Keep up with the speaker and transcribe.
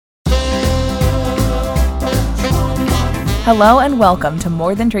Hello and welcome to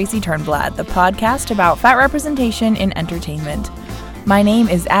More Than Tracy Turnblad, the podcast about fat representation in entertainment. My name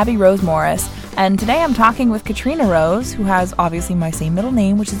is Abby Rose Morris, and today I'm talking with Katrina Rose, who has obviously my same middle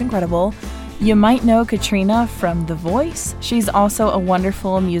name, which is incredible. You might know Katrina from The Voice. She's also a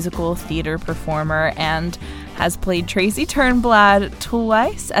wonderful musical theater performer and has played Tracy Turnblad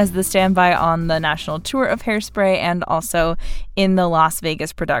twice as the standby on the national tour of Hairspray and also in the Las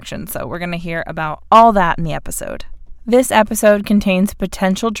Vegas production. So we're going to hear about all that in the episode. This episode contains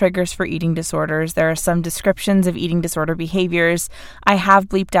potential triggers for eating disorders. There are some descriptions of eating disorder behaviors. I have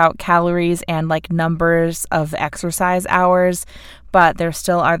bleeped out calories and numbers of exercise hours, but there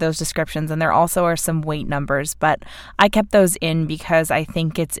still are those descriptions, and there also are some weight numbers, but I kept those in because I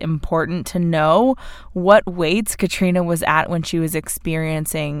think it's important to know what weights Katrina was at when she was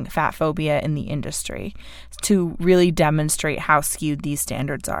experiencing fat phobia in the industry to really demonstrate how skewed these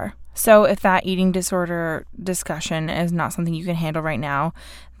standards are. So if that eating disorder discussion is not something you can handle right now,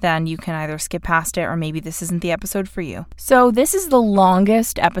 then you can either skip past it or maybe this isn't the episode for you. So this is the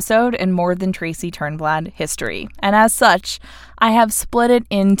longest episode in More Than Tracy Turnblad history. And as such, I have split it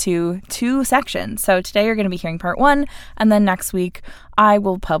into two sections. So today you're going to be hearing part one, and then next week I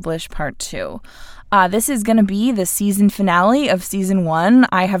will publish part two. This is going to be the season finale of season one.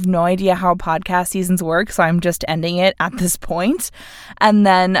 I have no idea how podcast seasons work, so I'm just ending it at this point. And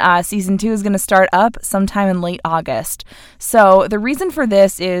then season two is going to start up sometime in late August. So the reason for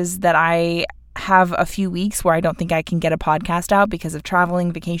this is that I have a few weeks where I don't think I can get a podcast out because of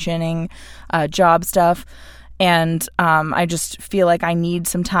traveling, vacationing, job stuff. And I just feel like I need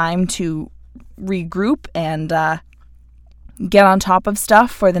some time to regroup and get on top of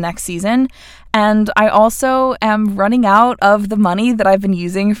stuff for the next season. And I also am running out of the money that I've been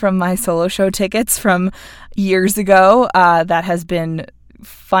using from my solo show tickets from years ago that has been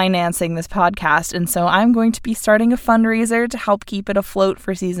financing this podcast. And so I'm going to be starting a fundraiser to help keep it afloat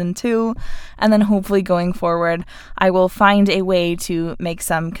for season two. And then hopefully going forward, I will find a way to make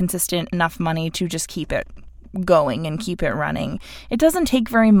some consistent enough money to just keep it going and keep it running. It doesn't take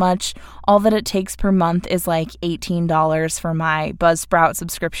very much. All that it takes per month is $18 for my Buzzsprout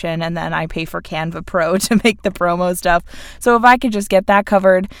subscription, and then I pay for Canva Pro to make the promo stuff. So if I could just get that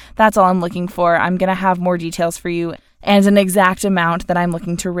covered, that's all I'm looking for. I'm going to have more details for you and an exact amount that I'm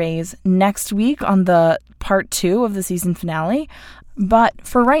looking to raise next week on the part two of the season finale. But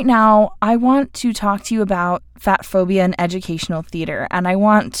for right now, I want to talk to you about fat phobia in educational theater, and I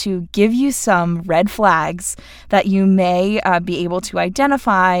want to give you some red flags that you may be able to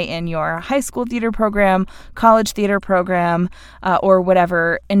identify in your high school theater program, college theater program, or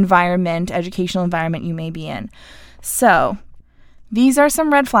whatever educational environment you may be in. So, these are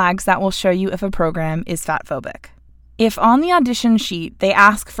some red flags that will show you if a program is fat phobic. If on the audition sheet they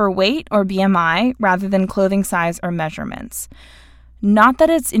ask for weight or BMI rather than clothing size or measurements. Not that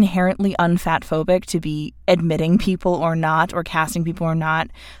it's inherently unfat phobic to be admitting people or not, or casting people or not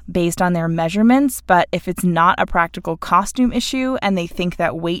based on their measurements, but if it's not a practical costume issue and they think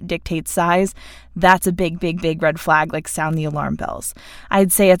that weight dictates size, that's a big, big, big red flag, sound the alarm bells.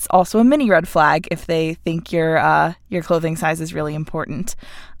 I'd say it's also a mini red flag if they think your clothing size is really important.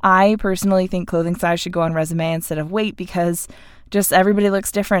 I personally think clothing size should go on resume instead of weight because just everybody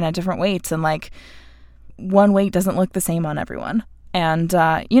looks different at different weights, and one weight doesn't look the same on everyone. And,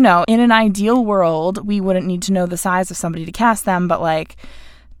 in an ideal world, we wouldn't need to know the size of somebody to cast them, but,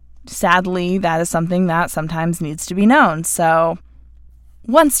 sadly, that is something that sometimes needs to be known. So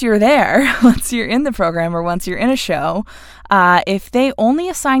once you're there, once you're in the program or once you're in a show, if they only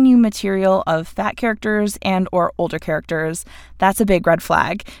assign you material of fat characters and or older characters, that's a big red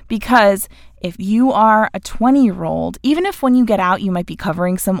flag. Because if you are a 20-year-old, even if when you get out you might be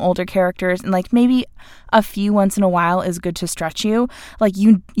covering some older characters and maybe a few once in a while is good to stretch you,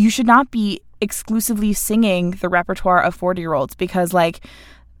 you should not be exclusively singing the repertoire of 40-year-olds because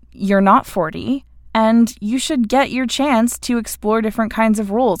you're not 40. And you should get your chance to explore different kinds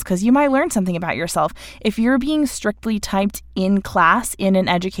of roles because you might learn something about yourself. If you're being strictly typed in class in an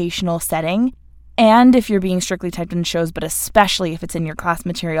educational setting, and if you're being strictly typed in shows, but especially if it's in your class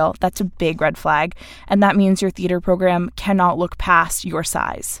material, that's a big red flag. And that means your theater program cannot look past your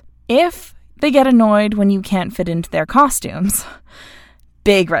size. If they get annoyed when you can't fit into their costumes,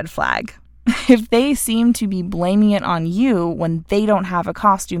 big red flag. If they seem to be blaming it on you when they don't have a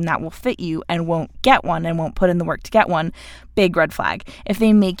costume that will fit you and won't get one and won't put in the work to get one, big red flag. If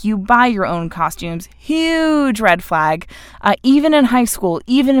they make you buy your own costumes, huge red flag, even in high school,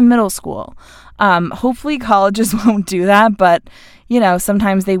 even in middle school. Hopefully colleges won't do that, but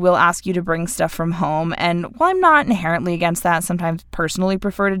sometimes they will ask you to bring stuff from home. And while I'm not inherently against that, sometimes personally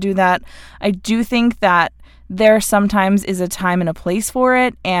prefer to do that, I do think that there sometimes is a time and a place for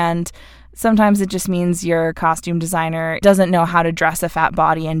it. And sometimes it just means your costume designer doesn't know how to dress a fat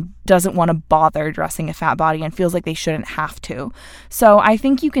body and doesn't want to bother dressing a fat body and feels like they shouldn't have to. So I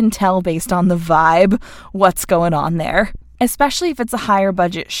think you can tell based on the vibe what's going on there. Especially if it's a higher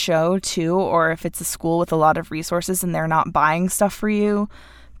budget show too, or if it's a school with a lot of resources and they're not buying stuff for you.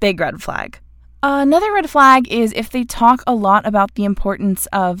 Big red flag. Another red flag is if they talk a lot about the importance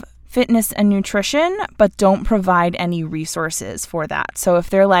of fitness and nutrition, but don't provide any resources for that. So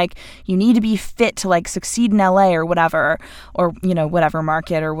if they're like, you need to be fit to like succeed in LA or whatever, or, whatever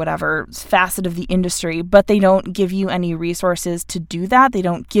market or whatever facet of the industry, but they don't give you any resources to do that. They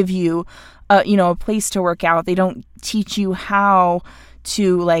don't give you, a place to work out. They don't teach you how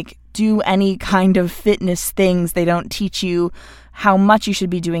to like do any kind of fitness things. They don't teach you how much you should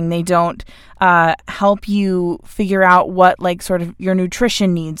be doing. They don't help you figure out what like sort of your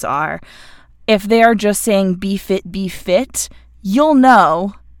nutrition needs are. If they are just saying be fit, you'll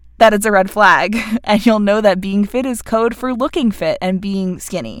know that it's a red flag, and you'll know that being fit is code for looking fit and being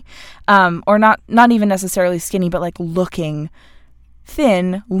skinny, or not even necessarily skinny, but like looking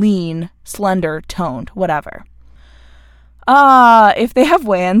thin, lean, slender, toned, whatever. If they have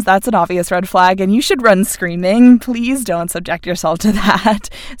weigh-ins, that's an obvious red flag, and you should run screaming. Please don't subject yourself to that,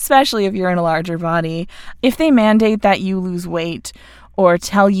 especially if you're in a larger body. If they mandate that you lose weight or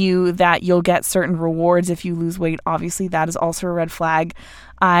tell you that you'll get certain rewards if you lose weight, obviously that is also a red flag.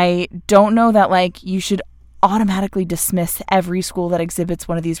 I don't know that like you should automatically dismiss every school that exhibits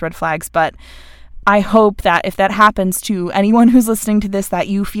one of these red flags, but I hope that if that happens to anyone who's listening to this, that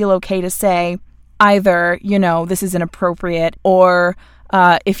you feel okay to say either, this is inappropriate, or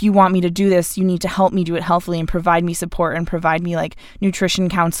if you want me to do this, you need to help me do it healthily and provide me support and provide me like nutrition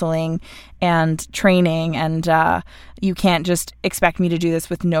counseling and training. And you can't just expect me to do this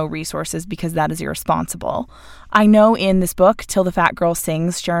with no resources, because that is irresponsible. I know in this book, Till the Fat Girl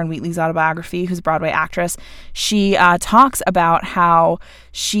Sings, Sharon Wheatley's autobiography, who's a Broadway actress, she talks about how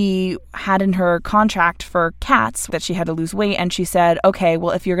she had in her contract for Cats that she had to lose weight. And she said, okay,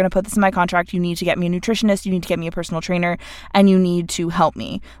 well, if you're going to put this in my contract, you need to get me a nutritionist, you need to get me a personal trainer, and you need to help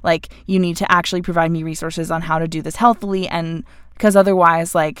me. Like, you need to actually provide me resources on how to do this healthily, and because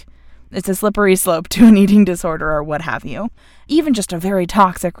otherwise, like, it's a slippery slope to an eating disorder or what have you. Even just a very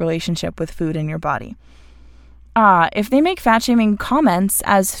toxic relationship with food in your body. If they make fat-shaming comments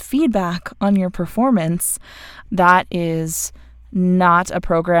as feedback on your performance, that is not a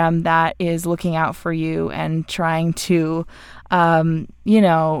program that is looking out for you and trying to,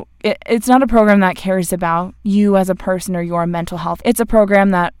 it's not a program that cares about you as a person or your mental health. It's a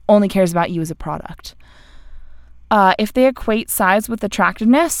program that only cares about you as a product. If they equate size with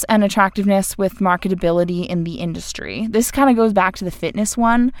attractiveness and attractiveness with marketability in the industry. This kind of goes back to the fitness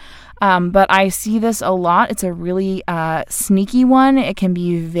one, but I see this a lot. It's a really sneaky one. It can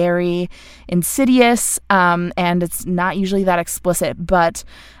be very insidious, and it's not usually that explicit. But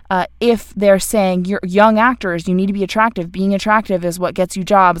if they're saying, you're young actors, you need to be attractive. Being attractive is what gets you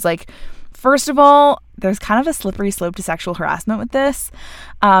jobs. Like, first of all, there's kind of a slippery slope to sexual harassment with this.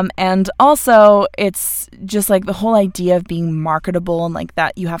 And also, it's just like the whole idea of being marketable and like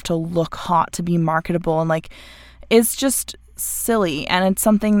that you have to look hot to be marketable. And like, it's just silly. And it's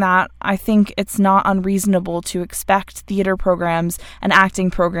something that I think it's not unreasonable to expect theater programs and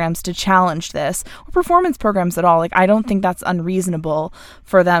acting programs to challenge this, or performance programs at all. Like, I don't think that's unreasonable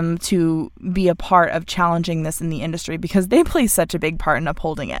for them to be a part of challenging this in the industry, because they play such a big part in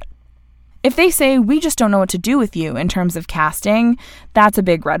upholding it. If they say, we just don't know what to do with you in terms of casting, that's a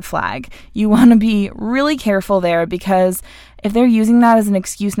big red flag. You want to be really careful there, because if they're using that as an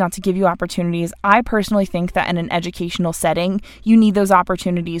excuse not to give you opportunities, I personally think that in an educational setting, you need those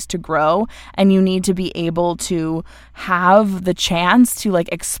opportunities to grow, and you need to be able to have the chance to like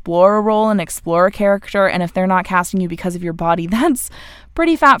explore a role and explore a character. And if they're not casting you because of your body, that's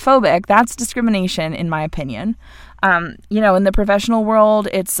pretty fat phobic. That's discrimination, in my opinion. In the professional world,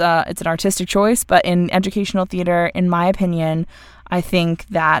 it's an artistic choice, but in educational theater, in my opinion, I think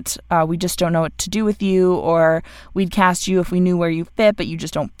that we just don't know what to do with you, or we'd cast you if we knew where you fit, but you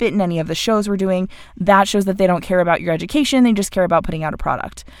just don't fit in any of the shows we're doing. That shows that they don't care about your education. They just care about putting out a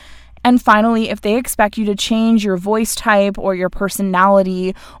product. And finally, if they expect you to change your voice type or your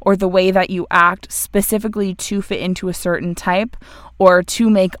personality or the way that you act specifically to fit into a certain type, or to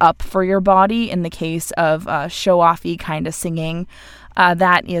make up for your body in the case of show-offy kind of singing,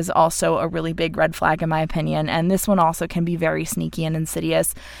 that is also a really big red flag in my opinion. And this one also can be very sneaky and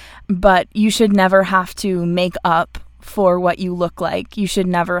insidious. But you should never have to make up for what you look like. You should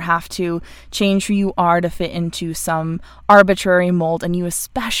never have to change who you are to fit into some arbitrary mold, and you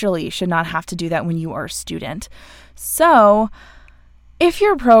especially should not have to do that when you are a student. So if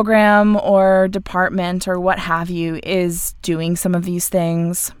your program or department or what have you is doing some of these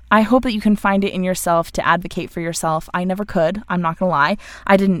things, I hope that you can find it in yourself to advocate for yourself. I never could. I'm not going to lie.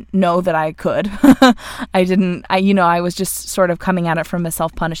 I didn't know that I could. I was just sort of coming at it from a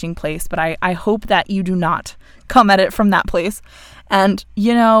self-punishing place, but I hope that you do not come at it from that place. And,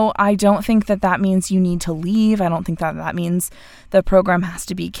 I don't think that means you need to leave. I don't think that means the program has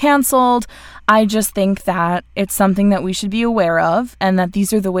to be canceled. I just think that it's something that we should be aware of, and that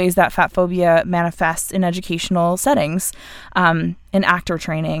these are the ways that fat phobia manifests in educational settings, in actor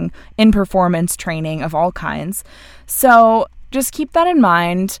training, in performance training of all kinds. So just keep that in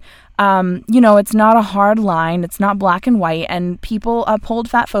mind. It's not a hard line. It's not black and white, and people uphold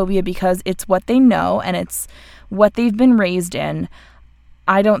fat phobia because it's what they know and it's what they've been raised in.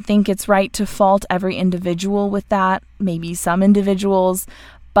 I don't think it's right to fault every individual with that, maybe some individuals,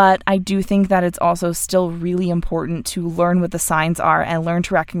 but I do think that it's also still really important to learn what the signs are and learn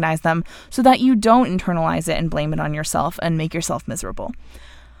to recognize them so that you don't internalize it and blame it on yourself and make yourself miserable.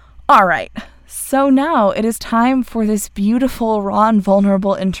 All right, so now it is time for this beautiful, raw, and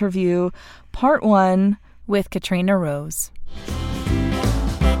vulnerable interview, part 1 with Katrina Rose.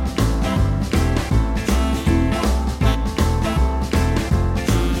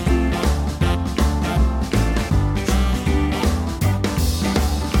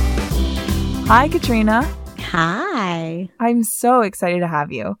 Hi, Katrina. Hi. I'm so excited to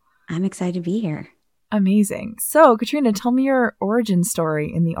have you. I'm excited to be here. Amazing. So, Katrina, tell me your origin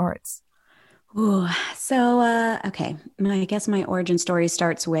story in the arts. Ooh, okay. I guess my origin story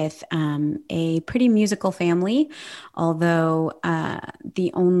starts with a pretty musical family, although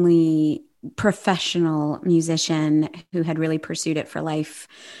the only professional musician who had really pursued it for life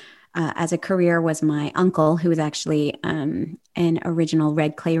as a career was my uncle, who was actually an original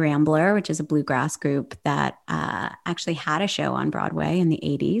Red Clay Rambler, which is a bluegrass group that actually had a show on Broadway in the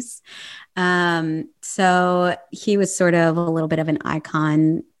 80s. So he was sort of a little bit of an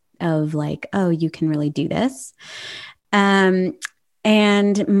icon of like, oh, you can really do this.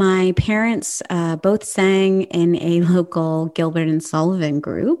 And my parents both sang in a local Gilbert and Sullivan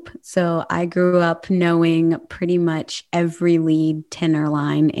group. So I grew up knowing pretty much every lead tenor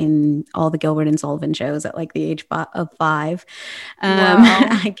line in all the Gilbert and Sullivan shows at like the age of 5. Wow.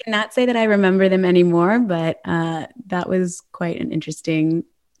 I cannot say that I remember them anymore, but that was quite an interesting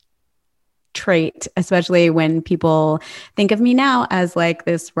trait, especially when people think of me now as like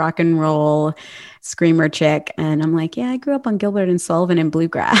this rock and roll screamer chick. And I'm like, yeah, I grew up on Gilbert and Sullivan and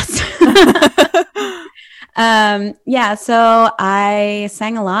bluegrass. So I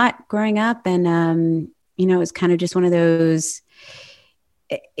sang a lot growing up, and, it was kind of just one of those,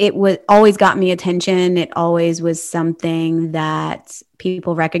 it was always got me attention. It always was something that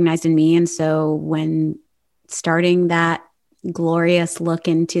people recognized in me. And so when starting that glorious look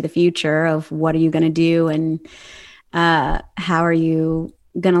into the future of what are you going to do and how are you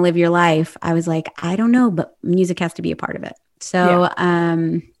going to live your life, I was like, I don't know, but music has to be a part of it. So,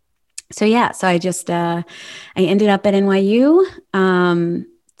 so I just, I ended up at NYU,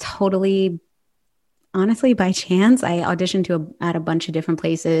 totally, honestly, by chance. I auditioned at a bunch of different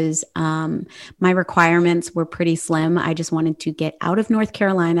places. My requirements were pretty slim. I just wanted to get out of North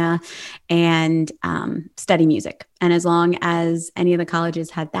Carolina and study music. And as long as any of the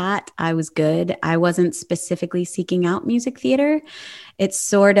colleges had that, I was good. I wasn't specifically seeking out music theater. It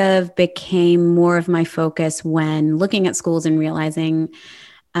sort of became more of my focus when looking at schools and realizing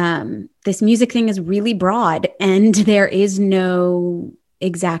this music thing is really broad and there is no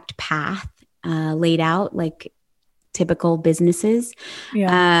exact path laid out like typical businesses.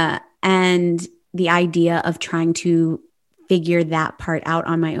 And the idea of trying to figure that part out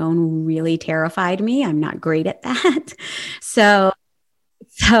on my own really terrified me. I'm not great at that. So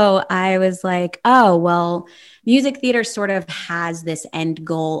I was like, oh, well, music theater sort of has this end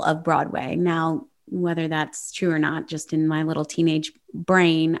goal of Broadway. Now, whether that's true or not, just in my little teenage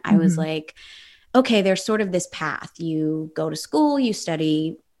brain, I was like, okay, there's sort of this path. You go to school, you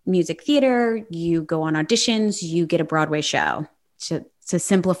study music theater, you go on auditions, you get a Broadway show, to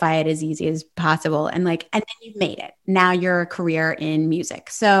simplify it as easy as possible. And then you've made it. Now you're a career in music.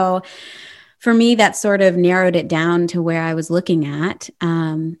 So for me, that sort of narrowed it down to where I was looking at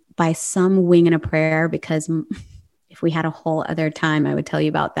by some wing and a prayer, because if we had a whole other time, I would tell you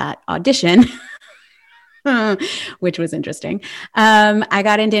about that audition, which was interesting. I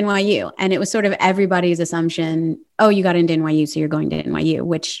got into NYU, and it was sort of everybody's assumption, oh, you got into NYU, so you're going to NYU,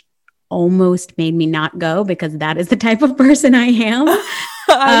 which almost made me not go because that is the type of person I am.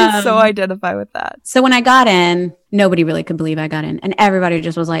 I so identify with that. So when I got in, nobody really could believe I got in. And everybody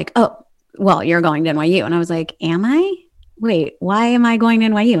just was like, oh, well, you're going to NYU. And I was like, am I? Wait, why am I going to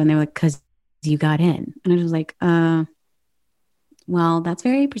NYU? And they were like, because you got in. And I was like, well, that's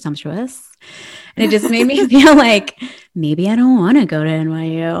very presumptuous. And it just made me feel like maybe I don't want to go to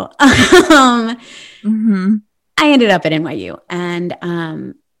NYU. I ended up at NYU.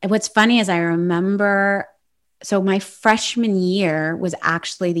 And what's funny is I remember, so my freshman year was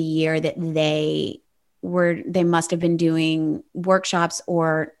actually the year that they must have been doing workshops,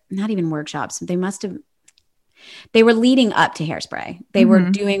 or not even workshops. They were leading up to Hairspray. They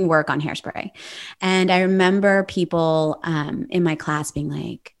were doing work on Hairspray. And I remember people in my class being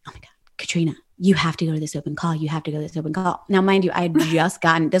like, oh my God, Katrina, you have to go to this open call. You have to go to this open call. Now, mind you, I had just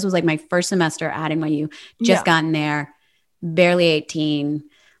gotten, this was like my first semester at NYU, gotten there, barely 18.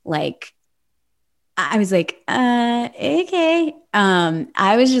 Like, I was like, okay.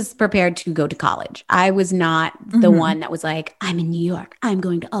 I was just prepared to go to college. I was not the one that was like, I'm in New York. I'm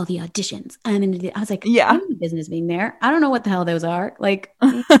going to all the auditions. I was like, I have no business being there. I don't know what the hell those are. Like,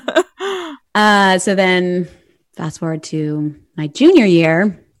 so then fast forward to my junior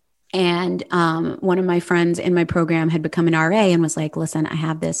year, and one of my friends in my program had become an RA and was like, listen, I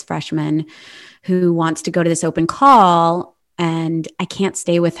have this freshman who wants to go to this open call, and I can't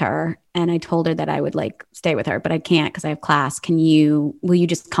stay with her. And I told her that I would like stay with her, but I can't because I have class. Will you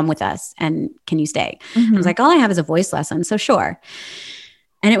just come with us? And can you stay? I was like, all I have is a voice lesson. So sure.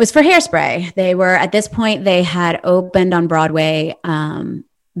 And it was for Hairspray. At this point, they had opened on Broadway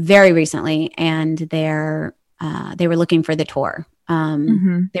very recently, and they were looking for the tour.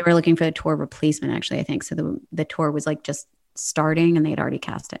 They were looking for the tour replacement, actually, I think. So the tour was like just starting, and they had already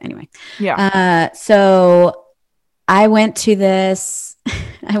cast it anyway. Yeah. So I went to this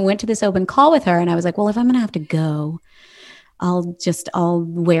open call with her, and I was like, well, if I'm going to have to go, I'll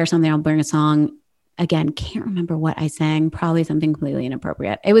wear something. I'll bring a song. Again, can't remember what I sang, probably something completely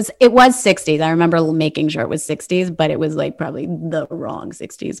inappropriate. It was 60s. I remember making sure it was 60s, but it was like probably the wrong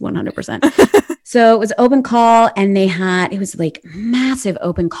 60s, 100%. So it was open call, and it was like massive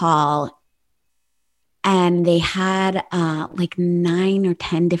open call. And they had like 9 or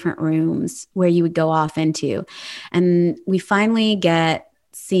 10 different rooms where you would go off into. And we finally get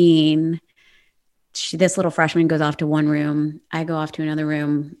seen. This little freshman goes off to one room. I go off to another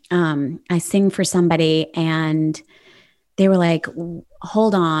room. I sing for somebody, and they were like,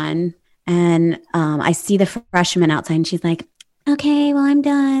 hold on. And I see the freshman outside, and she's like, okay, well, I'm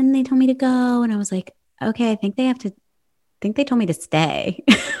done. They told me to go. And I was like, okay, I think they told me to stay.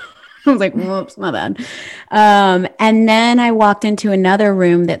 I was like, whoops, my bad. And then I walked into another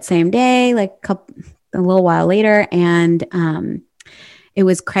room that same day, like a little while later. And it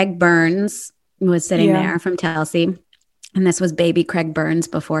was Craig Burns was sitting there from Telsey. And this was baby Craig Burns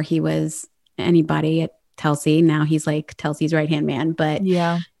before he was anybody at Telsey. Now he's like Telsey's right-hand man. But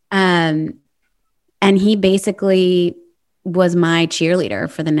and he basically was my cheerleader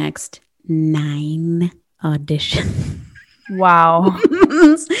for the next 9 auditions. Wow.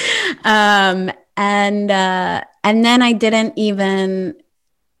 And then I didn't even,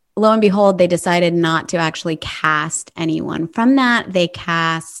 lo and behold, they decided not to actually cast anyone. From that, they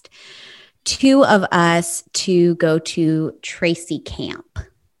cast 2 of us to go to Tracy camp.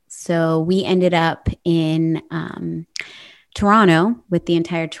 So we ended up in Toronto with the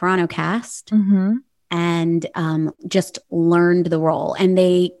entire Toronto cast and just learned the role. And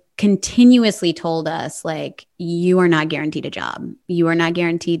they continuously told us, like, you are not guaranteed a job. You are not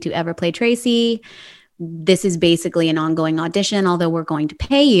guaranteed to ever play Tracy. This is basically an ongoing audition, although we're going to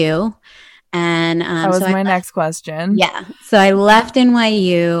pay you. And that was my next question. Yeah. So I left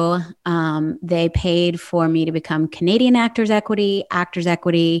NYU. They paid for me to become Canadian Actors Equity,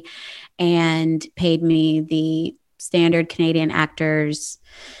 and paid me the standard Canadian Actors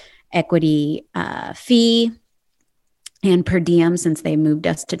Equity fee and per diem, since they moved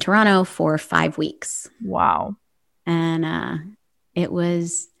us to Toronto for 5 weeks. Wow. And that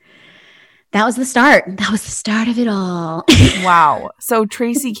was the start. That was the start of it all. Wow. So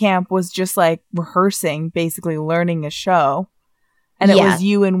Tracy Camp was just like rehearsing, basically learning a show. And it was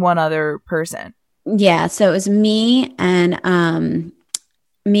you and one other person. Yeah. So it was me and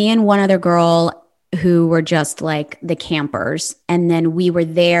one other girl who were just like the campers. And then we were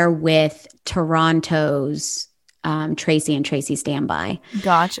there with Toronto's Tracy and Tracy Standby.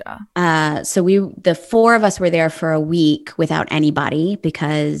 Gotcha. So the 4 of us were there for a week without anybody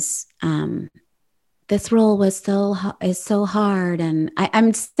because this role is so hard. And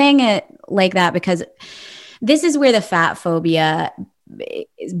I'm saying it like that because this is where the fat phobia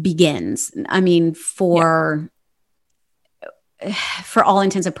begins. I mean, for all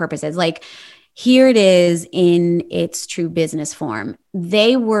intents and purposes, like here it is in its true business form.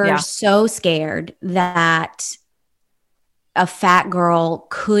 They were so scared that a fat girl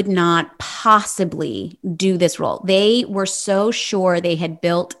could not possibly do this role. They were so sure they had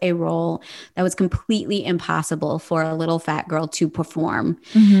built a role that was completely impossible for a little fat girl to perform,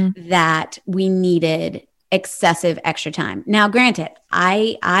 that we needed excessive extra time. Now, granted,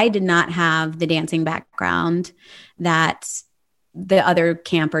 I did not have the dancing background that the other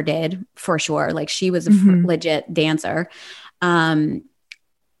camper did, for sure. Like she was a legit dancer.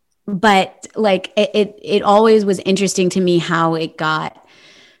 But like it always was interesting to me how it got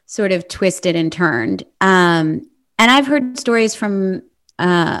sort of twisted and turned. And I've heard stories from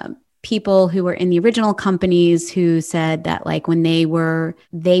people who were in the original companies who said that like when they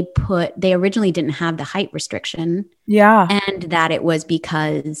originally didn't have the height restriction. Yeah. And that it was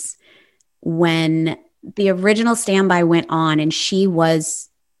because when the original standby went on and she was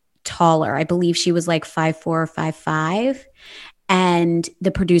taller, I believe she was like 5'4" or 5'5". And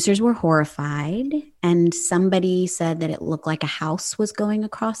the producers were horrified. And somebody said that it looked like a house was going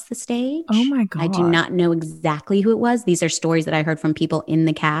across the stage. Oh my God. I do not know exactly who it was. These are stories that I heard from people in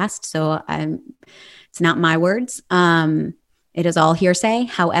the cast. So it's not my words. It is all hearsay.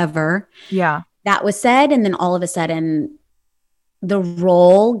 However, that was said. And then all of a sudden, the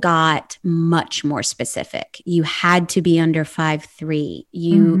role got much more specific. You had to be under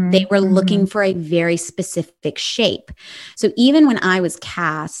 5'3". They were looking for a very specific shape. So even when I was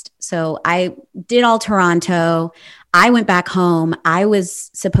cast, so I did all Toronto, I went back home. I was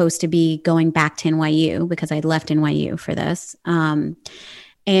supposed to be going back to NYU because I'd left NYU for this,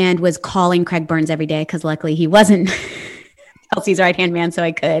 and was calling Craig Burns every day because luckily he wasn't Kelsey's right-hand man, so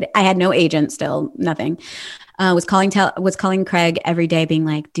I had no agent still, nothing. Was calling Craig every day being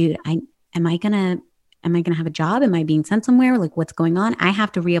like, dude, am I gonna have a job? Am I being sent somewhere? Like, what's going on? I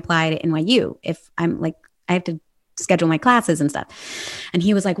have to reapply to NYU if I'm like, I have to schedule my classes and stuff. And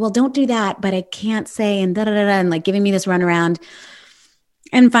he was like, well, don't do that, but I can't say, and and like giving me this runaround.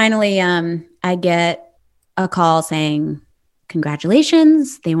 And finally, I get a call saying,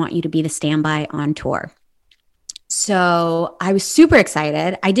 congratulations, they want you to be the standby on tour. So I was super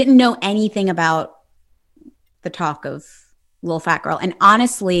excited. I didn't know anything about the talk of little fat girl. And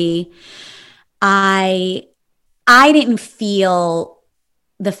honestly, I didn't feel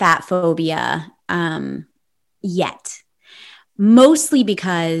the fat phobia yet, mostly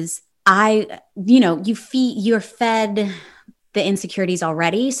because you're fed the insecurities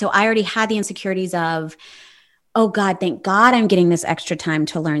already. So I already had the insecurities of, oh God, thank God I'm getting this extra time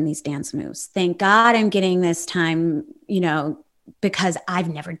to learn these dance moves. Thank God I'm getting this time, because I've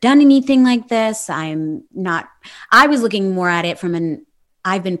never done anything like this. I was looking more at it from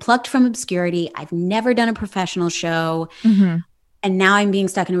I've been plucked from obscurity. I've never done a professional show. And now I'm being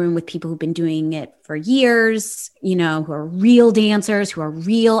stuck in a room with people who've been doing it for years, who are real dancers, who are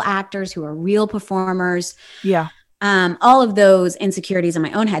real actors, who are real performers. Yeah. All of those insecurities in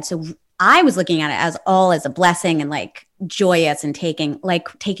my own head. So I was looking at it as a blessing and like joyous and taking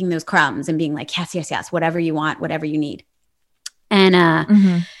those crumbs and being like, yes, whatever you want, whatever you need.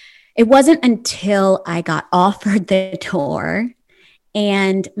 And it wasn't until I got offered the tour,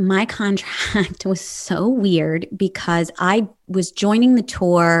 and my contract was so weird because I was joining the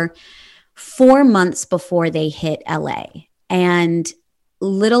tour 4 months before they hit LA. And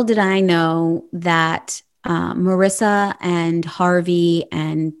little did I know that Marissa and Harvey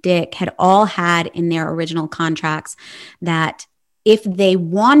and Dick had all had in their original contracts that if they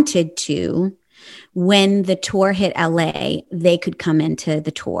wanted to, when the tour hit LA, they could come into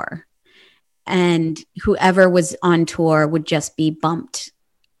the tour. And whoever was on tour would just be bumped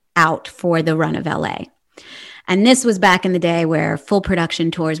out for the run of LA. And this was back in the day where full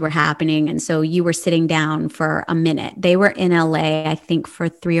production tours were happening. And so you were sitting down for a minute. They were in LA, I think, for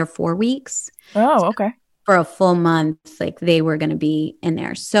 3 or 4 weeks. Oh, okay. For a full month, like they were going to be in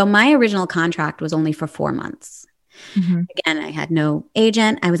there. So my original contract was only for 4 months. Again, I had no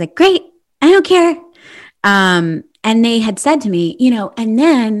agent. I was like, great, I don't care. And they had said to me, and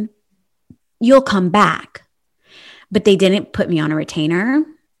then you'll come back. But they didn't put me on a retainer.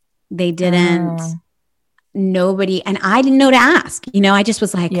 They didn't. Nobody. And I didn't know to ask. I just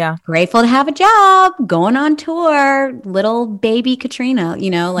was like, grateful to have a job, going on tour, little baby Katrina,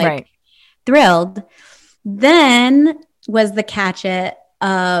 right. Thrilled. Then was the caveat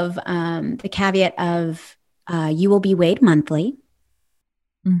of you will be weighed monthly.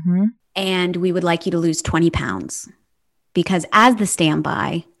 And we would like you to lose 20 pounds because as the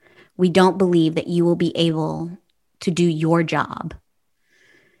standby, we don't believe that you will be able to do your job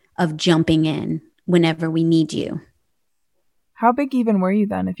of jumping in whenever we need you. How big even were you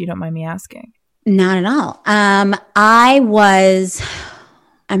then, if you don't mind me asking? Not at all. I'm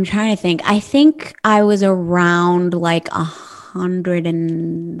trying to think. I think I was around like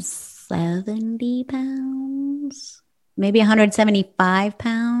 170 pounds, maybe 175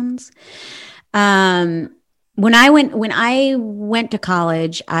 pounds. When I went to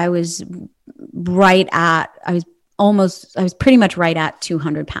college, I was pretty much right at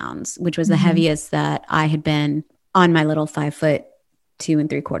 200 pounds, which was the heaviest that I had been on my little 5'2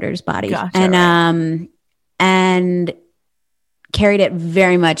 3/4 body. Gotcha, and carried it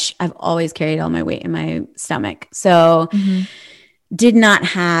very much. I've always carried all my weight in my stomach. So did not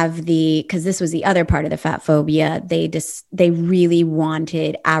have because this was the other part of the fat phobia. They really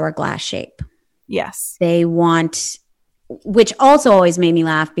wanted hourglass shape. Yes. Which also always made me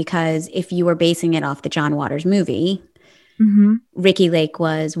laugh, because if you were basing it off the John Waters movie, Ricki Lake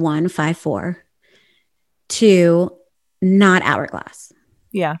was 1, 5'4", 2, not hourglass.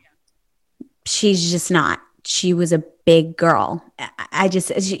 Yeah. She's just not. She was a big girl.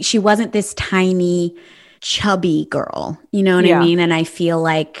 She wasn't this tiny, chubby girl. You know what I mean? And I feel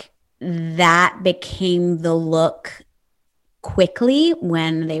like that became the look quickly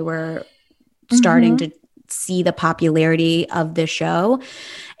when they were starting to see the popularity of the show.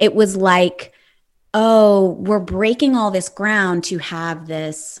 It was like, oh, we're breaking all this ground to have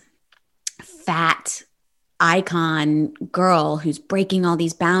this fat icon girl who's breaking all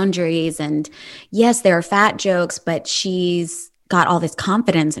these boundaries. And yes, there are fat jokes, but she's got all this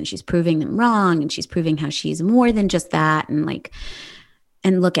confidence and she's proving them wrong. And she's proving how she's more than just that.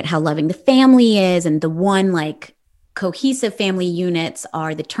 And look at how loving the family is. And the one like cohesive family units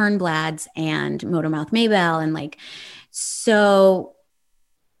are the Turnblads and Motormouth Maybelle. And so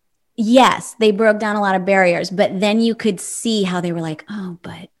yes, they broke down a lot of barriers, but then you could see how they were like, oh,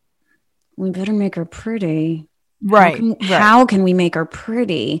 but we better make her pretty. Right. How can we make her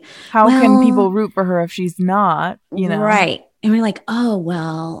pretty? How can people root for her if she's not, Right. And we're like, oh,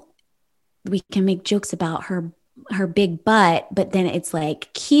 well, we can make jokes about her big butt, but then it's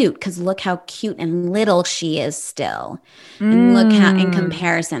like cute, because look how cute and little she is still. And look how, in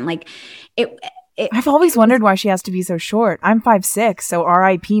comparison, I've always wondered why she has to be so short. I'm 5'6", so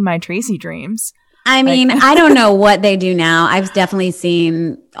R.I.P. my Tracy dreams. I mean, I don't know what they do now. I've definitely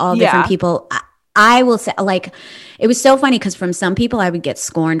seen all different people. I will say, it was so funny because from some people I would get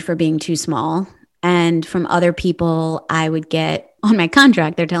scorned for being too small. And from other people I would get on my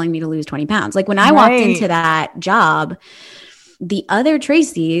contract, they're telling me to lose 20 pounds. Like when I walked into that job, the other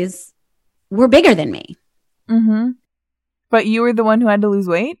Tracys were bigger than me. But you were the one who had to lose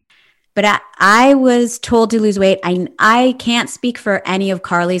weight? But I was told to lose weight. I can't speak for any of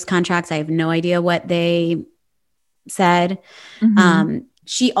Carly's contracts. I have no idea what they said.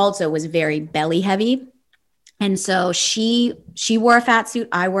 She also was very belly heavy. And so she wore a fat suit.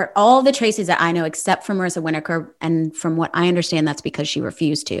 I wore all the Tracys that I know, except for Marissa Winokur. And from what I understand, that's because she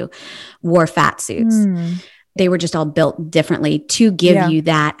refused to, wore fat suits. They were just all built differently to give you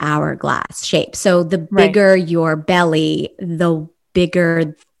that hourglass shape. So the bigger your belly, the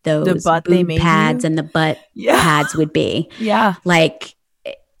bigger those boob pads and the butt pads would be. Like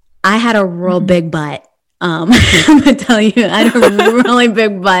I had a real big butt. I'm gonna tell you, I had a really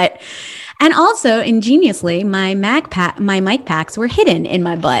big butt. And also, ingeniously, my mic packs were hidden in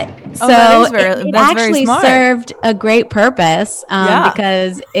my butt. So it actually served a great purpose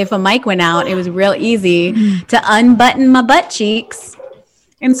because if a mic went out, it was real easy to unbutton my butt cheeks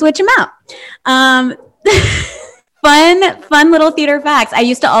and switch them out. Fun little theater facts. I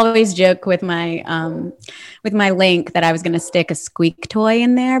used to always joke with my link that I was going to stick a squeak toy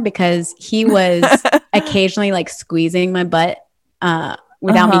in there because he was occasionally like squeezing my butt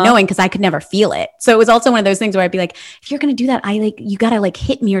without me knowing, because I could never feel it. So it was also one of those things where I'd be like, if you're going to do that, you got to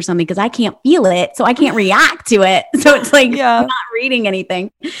hit me or something, because I can't feel it. So I can't react to it. So it's I'm not reading anything.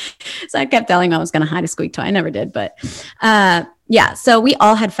 So I kept telling him I was going to hide a squeak toy. I never did. But so we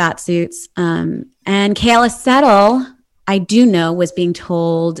all had fat suits. And Kayla Settle, I do know, was being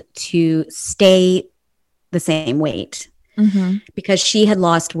told to stay the same weight because she had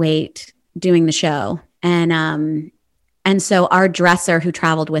lost weight doing the show. And so our dresser who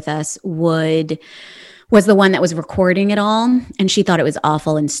traveled with us was the one that was recording it all. And she thought it was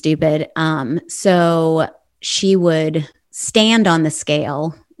awful and stupid. So she would stand on the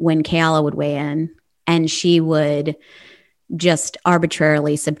scale when Kayla would weigh in, and she would just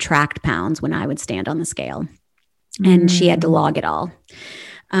arbitrarily subtract pounds when I would stand on the scale. And she had to log it all.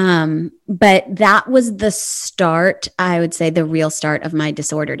 But that was the start, I would say, the real start of my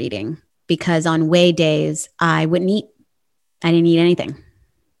disordered eating, because on weigh days, I wouldn't eat. I didn't eat anything.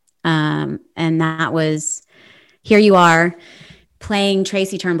 And that was, here you are playing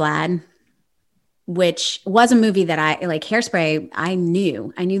Tracy Turnblad, which was a movie that I like. Hairspray, I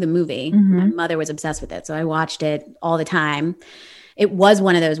knew the movie. My mother was obsessed with it, so I watched it all the time. It was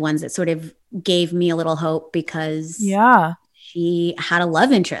one of those ones that sort of gave me a little hope because she had a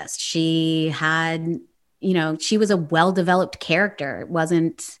love interest. She had, she was a well-developed character. It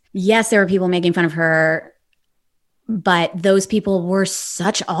wasn't, yes, there were people making fun of her, but those people were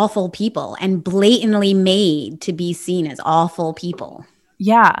such awful people and blatantly made to be seen as awful people.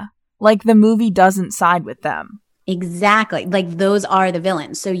 Yeah. Like the movie doesn't side with them. Exactly. Like those are the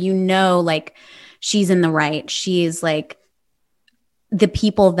villains. So, like she's in the right. She is like, the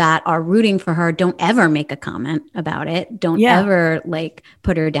people that are rooting for her don't ever make a comment about it. Don't ever like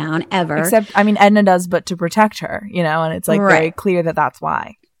put her down ever. Except, Edna does, but to protect her, and it's like very clear that that's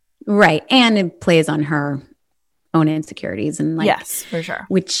why. Right. And it plays on her own insecurities and like, yes, for sure.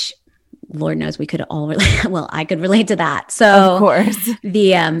 Which Lord knows we could all relate. Well, I could relate to that. So of course,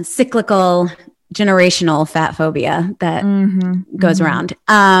 the cyclical generational fat phobia that goes around.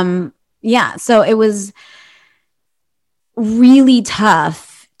 Yeah. So it was really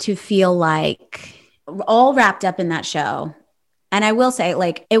tough to feel like all wrapped up in that show. And I will say,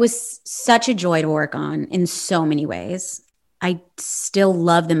 like, it was such a joy to work on in so many ways. I still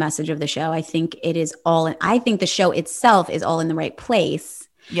love the message of the show. I think it is I think the show itself is all in the right place.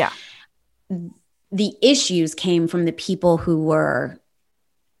 Yeah. The issues came from the people who were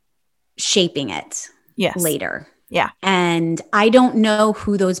shaping it later. Yeah. And I don't know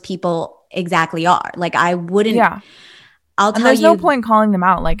who those people exactly are. Like, I wouldn't. Yeah. There's no point calling them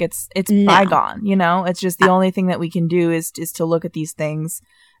out. Like it's bygone, It's just the only thing that we can do is to look at these things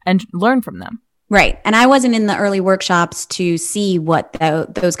and learn from them. Right. And I wasn't in the early workshops to see what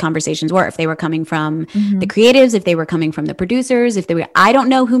those conversations were. If they were coming from the creatives, if they were coming from the producers, I don't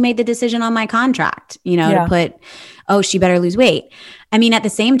know who made the decision on my contract, to put, oh, she better lose weight. At the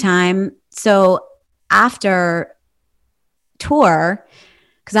same time, so after tour,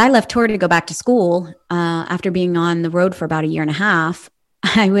 because I left tour to go back to school after being on the road for about a year and a half.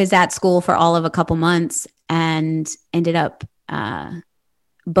 I was at school for all of a couple months and ended up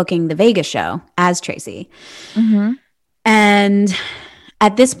booking the Vegas show as Tracy. And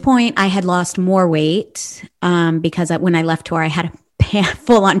at this point, I had lost more weight because when I left tour, I had a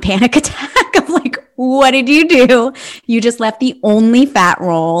full-on panic attack of like, what did you do? You just left the only fat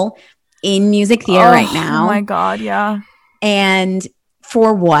role in music theater right now. Oh my God, yeah. And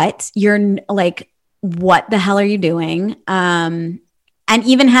for what? You're like, what the hell are you doing? And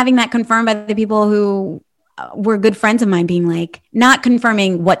even having that confirmed by the people who were good friends of mine, being like, not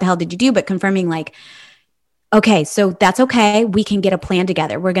confirming what the hell did you do, but confirming like, okay, so that's okay. We can get a plan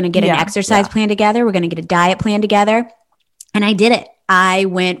together. We're going to get an exercise plan together. We're going to get a diet plan together. And I did it. I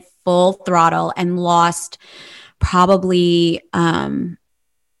went full throttle and lost probably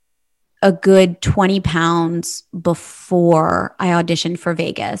a good 20 pounds before I auditioned for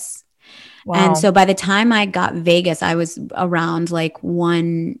Vegas. Wow. And so by the time I got Vegas, I was around like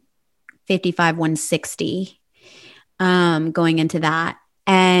 155, 160 going into that.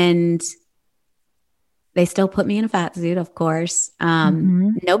 And they still put me in a fat suit, of course.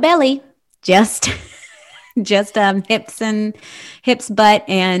 No belly, just hips, butt,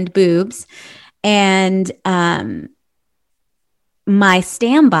 and boobs. And my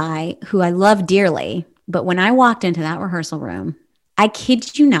standby, who I love dearly, but when I walked into that rehearsal room, I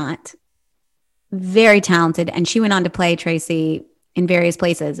kid you not, very talented. And she went on to play Tracy in various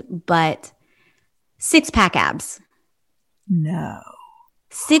places, but 6-pack abs. No.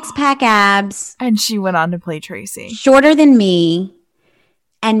 6-pack abs. And she went on to play Tracy. Shorter than me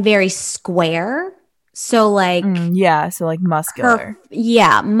and very square. So like... so like muscular.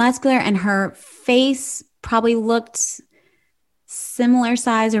 Muscular. And her face probably looked similar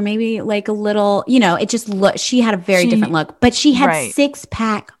size or maybe like a little, it just looked, she had a very different look, but she had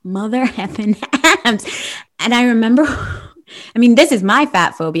 6-pack mother effing abs. And I remember, this is my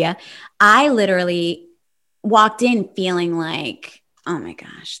fat phobia. I literally walked in feeling like, oh my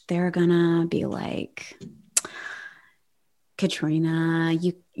gosh, they're gonna be like, Katrina,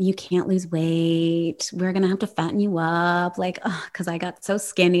 you can't lose weight. We're gonna have to fatten you up. Like, because I got so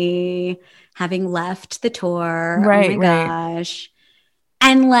skinny having left the tour. Oh my gosh.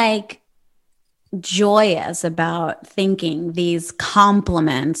 And like joyous about thinking these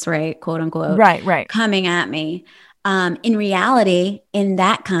compliments, right? Quote unquote. Right. Coming at me. In reality, in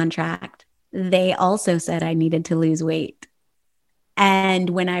that contract, they also said I needed to lose weight. And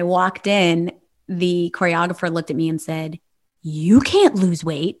when I walked in, the choreographer looked at me and said, "You can't lose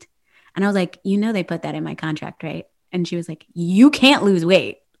weight." And I was like, they put that in my contract, right? And she was like, "You can't lose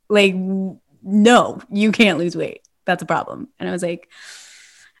weight. Like, no, you can't lose weight. That's a problem. And I was like,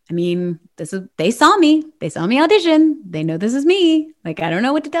 I mean, they saw me audition. They know this is me. Like, I don't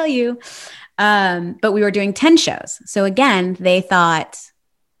know what to tell you. But we were doing 10 shows. So again, they thought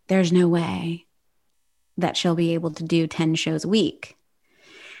there's no way that she'll be able to do 10 shows a week.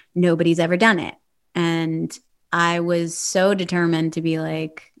 Nobody's ever done it. And I was so determined to be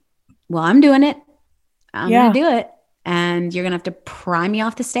like, well, I'm doing it. I'm going to do it. And you're going to have to pry me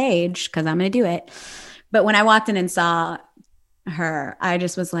off the stage because I'm going to do it. But when I walked in and saw her, I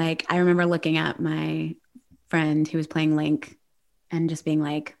just was like, I remember looking at my friend who was playing Link and just being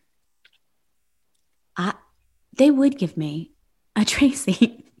like, they would give me a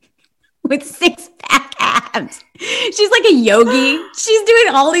Tracy with 6-pack abs. She's like a yogi. She's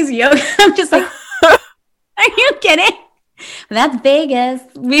doing all these yoga. I'm just like, are you kidding? That's Vegas.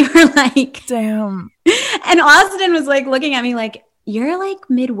 We were like, damn. And Austin was like looking at me like, you're like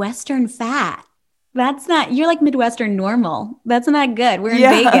Midwestern fat. That's not, you're like Midwestern normal. That's not good. We're in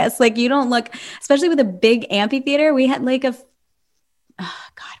Vegas. Like, you don't look, especially with a big amphitheater. We had like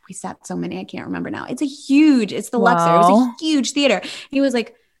we sat so many, I can't remember now. It's the Luxor. It was a huge theater. He was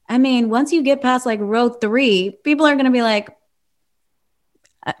like, I mean, once you get past like row 3, people are going to be like,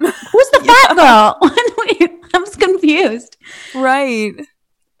 who's the fat girl? I'm just confused. Right.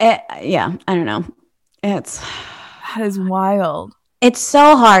 I don't know. That is wild. It's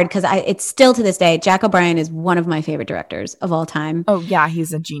so hard because it's still to this day, Jack O'Brien is one of my favorite directors of all time. Oh yeah,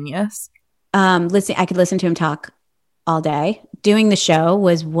 he's a genius. I could listen to him talk all day. Doing the show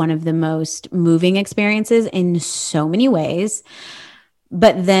was one of the most moving experiences in so many ways.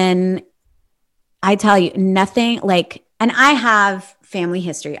 But then I tell you, nothing like, and I have family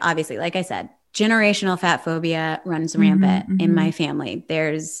history, obviously, like I said, generational fat phobia runs rampant in my family.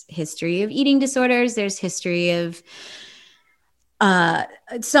 There's history of eating disorders. There's history of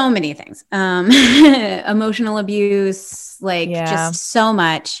so many things, emotional abuse, just so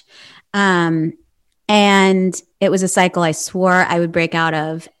much. And it was a cycle I swore I would break out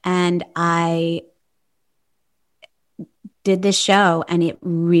of. And I did this show and it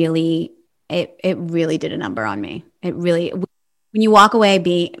really did a number on me. It really, when you walk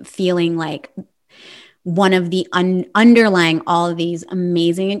away feeling like one of the underlying all of these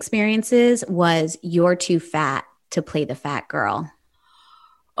amazing experiences was you're too fat to play the fat girl.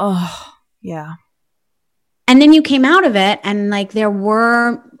 Oh, yeah. And then you came out of it and like there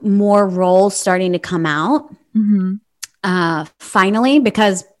were more roles starting to come out finally,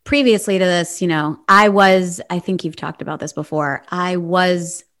 because previously to this, I think you've talked about this before. I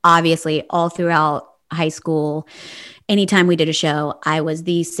was obviously all throughout high school, anytime we did a show, I was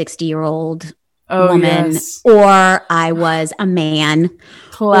the 60-year-old woman, or I was a man.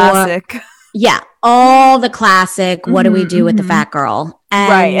 Classic. All the classic, what do we do with the fat girl?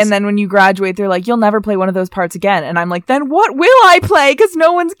 Right. And then when you graduate, they're like, you'll never play one of those parts again. And I'm like, then what will I play? Because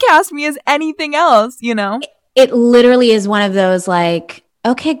no one's cast me as anything else, It literally is one of those like,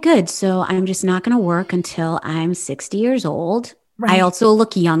 okay, good. So I'm just not going to work until I'm 60 years old. Right. I also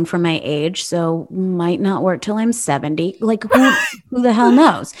look young for my age, so might not work till I'm 70. Like, who the hell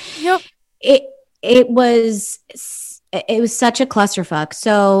knows? Yep. It was such a clusterfuck.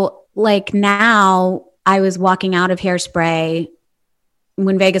 So like now I was walking out of Hairspray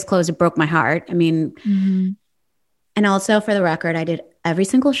when Vegas closed. It broke my heart. I mean, and also for the record, I did every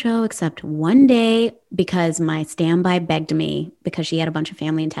single show except one day because my standby begged me because she had a bunch of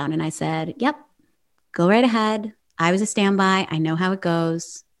family in town. And I said, yep, go right ahead. I was a standby. I know how it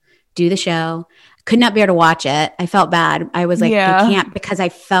goes. Do the show. Could not bear to watch it. I felt bad. I was like, I can't, because I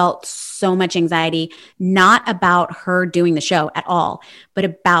felt so much anxiety, not about her doing the show at all, but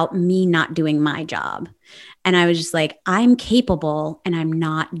about me not doing my job. And I was just like, I'm capable and I'm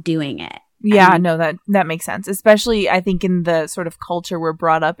not doing it. Yeah, no, that makes sense. Especially, I think, in the sort of culture we're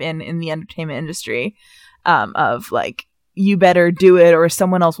brought up in the entertainment industry, of like, you better do it or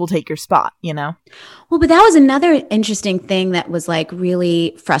someone else will take your spot, Well, but that was another interesting thing that was like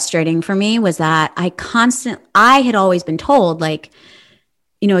really frustrating for me, was that I had always been told like,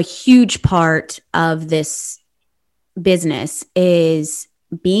 a huge part of this business is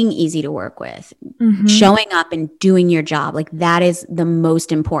being easy to work with, showing up and doing your job. Like that is the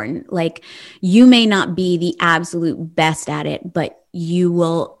most important. Like you may not be the absolute best at it, but you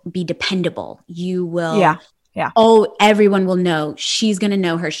will be dependable. You will. Yeah. Oh, everyone will know she's going to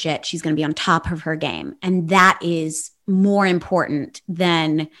know her shit. She's going to be on top of her game. And that is more important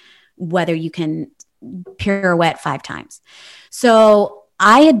than whether you can pirouette 5 times. So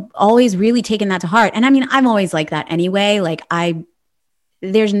I had always really taken that to heart. And I mean, I'm always like that anyway. Like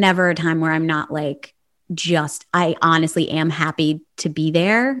there's never a time where I'm not like I honestly am happy to be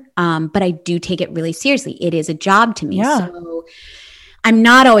there. But I do take it really seriously. It is a job to me. Yeah. So I'm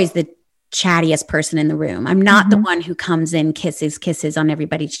not always the chattiest person in the room. I'm not the one who comes in, kisses on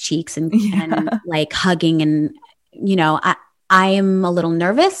everybody's cheeks and like hugging. And, I am a little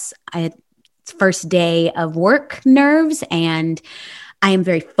nervous. It's first day of work nerves, and I am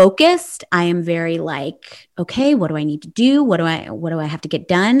very focused. I am very like, okay, what do I need to do? What do I have to get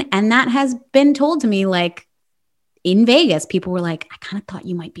done? And that has been told to me, like, in Vegas, people were like, I kind of thought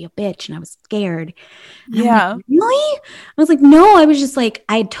you might be a bitch, and I was scared. And Yeah. like, really? I was like, no, I was just like,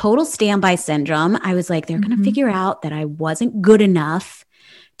 I had total standby syndrome. I was like, they're going to figure out that I wasn't good enough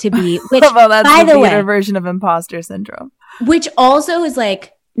to be, which, well, that's by the the way, theater version of imposter syndrome. which also is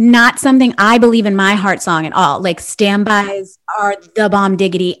like not something I believe in my heart song at all. Like, standbys are the bomb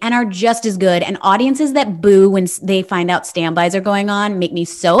diggity and are just as good. And audiences that boo when they find out standbys are going on make me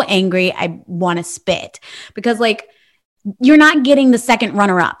so angry. I want to spit, because like, you're not getting the second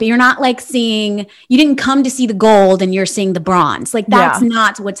runner up. You're not like you didn't come to see the gold and you're seeing the bronze. Like, that's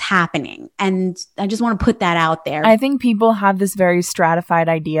not what's happening. And I just want to put that out there. I think people have this very stratified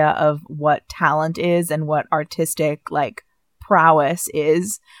idea of what talent is and what artistic like prowess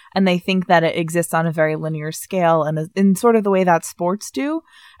is. And they think that it exists on a very linear scale and in sort of the way that sports do.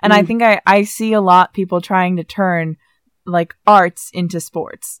 And I think I see a lot people trying to turn like arts into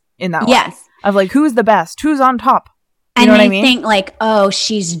sports in that way. Of like, who's the best? Who's on top? You know what I mean? Think like, oh,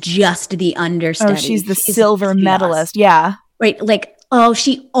 she's just the understudy. Oh, she's the silver medalist. Yeah. Right. Like, oh,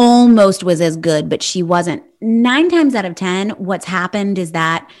 she almost was as good, but she wasn't. 9 times out of 10, what's happened is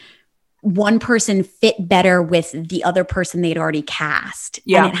that one person fit better with the other person they'd already cast.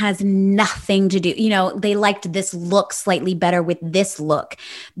 Yeah. And it has nothing to do, they liked this look slightly better with this look.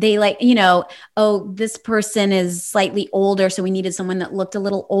 They like, oh, this person is slightly older, so we needed someone that looked a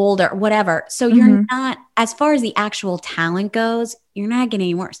little older, whatever. So you're not, as far as the actual talent goes, you're not getting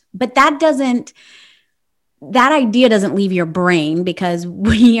any worse. But that idea doesn't leave your brain, because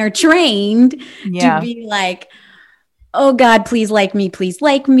we are trained to be like, oh God, please like me, please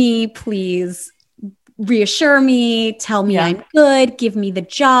reassure me, tell me I'm good, give me the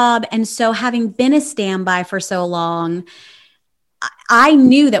job. And so, having been a standby for so long, I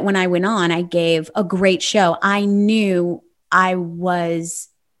knew that when I went on, I gave a great show. I knew I was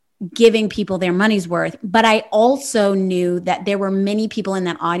giving people their money's worth, but I also knew that there were many people in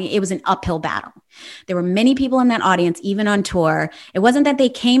that audience. It was an uphill battle. There were many people in that audience, even on tour. It wasn't that they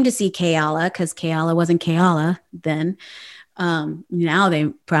came to see Kayala, because Kayala wasn't Kayala then. Now they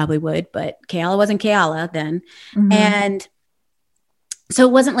probably would, but Kayala wasn't Kayala then. And so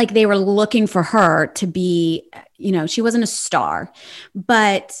it wasn't like they were looking for her to be, she wasn't a star,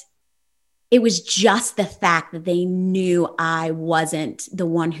 but it was just the fact that they knew I wasn't the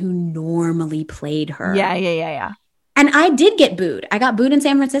one who normally played her. Yeah. And I did get booed. I got booed in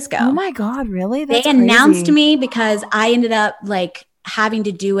San Francisco. Oh my God, really? They announced me, because I ended up like having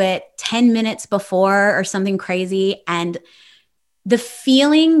to do it 10 minutes before or something crazy. And the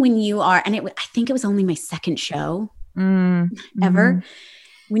feeling when you are, and I think it was only my second show ever,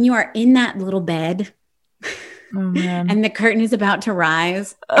 when you are in that little bed, and the curtain is about to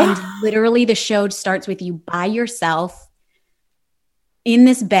rise, and literally the show starts with you by yourself in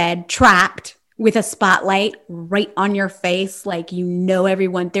this bed, trapped with a spotlight right on your face. Like,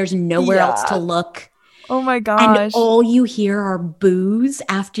 everyone, there's nowhere else to look. Oh my gosh. And all you hear are boos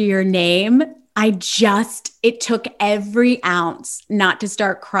after your name. It took every ounce not to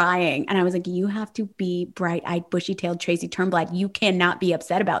start crying. And I was like, you have to be bright-eyed, bushy-tailed Tracy Turnblad. You cannot be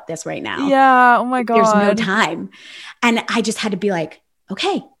upset about this right now. Yeah. Oh my God. There's no time. And I just had to be like,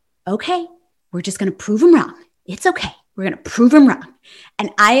 okay, we're just going to prove him wrong. It's okay. We're going to prove him wrong. And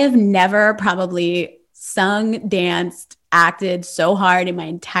I have never probably sung, danced, acted so hard in my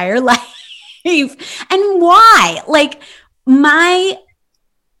entire life. And why? Like, my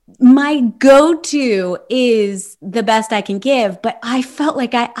go-to is the best I can give, but I felt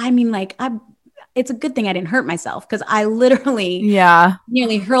like it's a good thing I didn't hurt myself, because I literally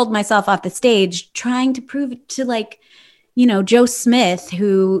nearly hurled myself off the stage trying to prove it to, like, Joe Smith,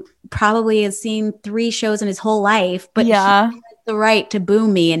 who probably has seen 3 shows in his whole life, but he has the right to boo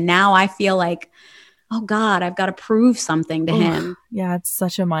me. And now I feel like, oh God, I've got to prove something to him. Yeah, it's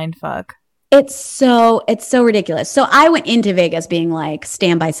such a mind fuck. It's so ridiculous. So I went into Vegas being like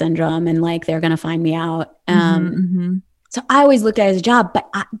standby syndrome and like, they're going to find me out. So I always looked at it as a job, but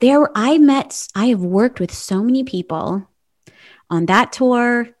I have worked with so many people on that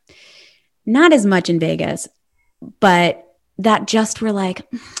tour, not as much in Vegas, but that just were like,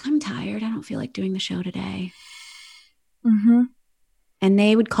 I'm tired. I don't feel like doing the show today. And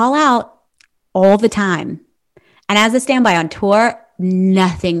they would call out all the time. And as a standby on tour,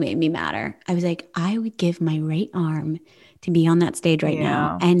 nothing made me matter. I was like, I would give my right arm to be on that stage right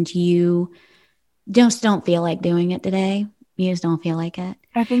now. And you just don't feel like doing it today. You just don't feel like it.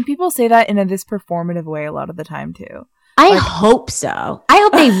 I think people say that in this performative way a lot of the time too. I hope so. I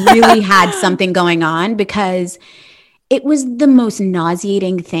hope they really had something going on, because it was the most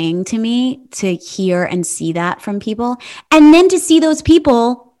nauseating thing to me to hear and see that from people. And then to see those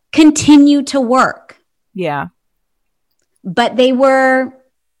people continue to work. Yeah. But they were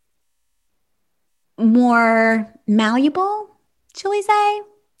more malleable, shall we say?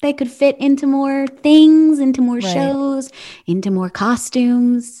 They could fit into more things, into more shows, into more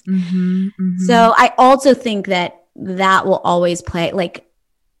costumes. Mm-hmm, mm-hmm. So I also think that will always play. Like,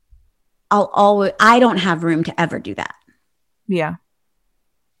 I don't have room to ever do that. Yeah.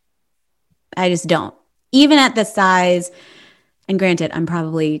 I just don't. Even at the size, and granted, I'm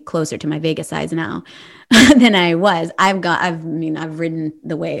probably closer to my Vegas size now than I was. I've ridden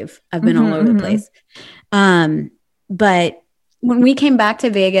the wave. I've been all over the place. But when we came back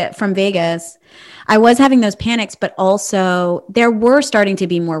to from Vegas, I was having those panics, but also there were starting to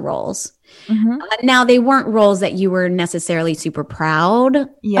be more roles. Mm-hmm. Now, they weren't roles that you were necessarily super proud of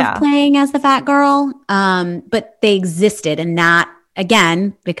playing as the fat girl, but they existed. And that,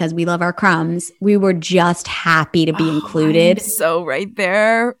 again, because we love our crumbs, we were just happy to be included. I'm so right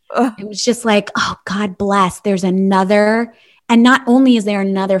there. Ugh. It was just like, oh, God bless. There's another. And not only is there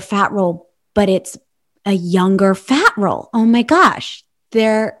another fat role, but it's a younger fat role. Oh my gosh.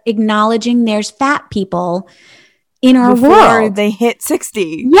 They're acknowledging there's fat people in our world. Before they hit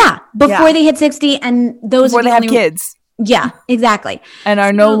 60. Yeah. Before they hit 60. And those before they have kids. Yeah, exactly. And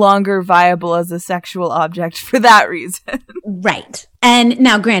are no longer viable as a sexual object for that reason. Right. And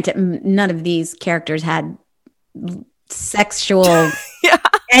now, granted, none of these characters had sexual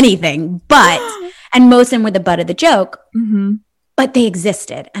anything, and most of them were the butt of the joke, but they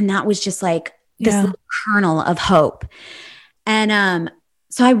existed. And that was just like this little kernel of hope. And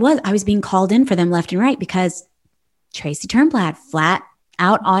so I was being called in for them left and right, because Tracy Turnblad flat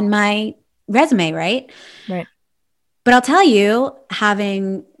out on my resume, right? Right. But I'll tell you,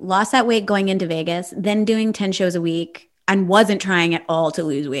 having lost that weight going into Vegas, then doing 10 shows a week, and wasn't trying at all to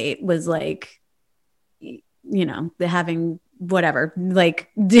lose weight, was like, having whatever, like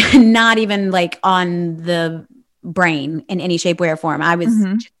not even like on the brain in any shape, way, or form. I was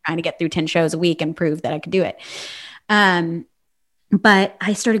just trying to get through 10 shows a week and prove that I could do it. But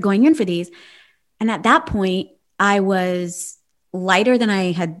I started going in for these. And at that point, I was lighter than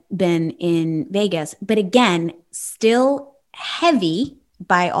I had been in Vegas, but again, still heavy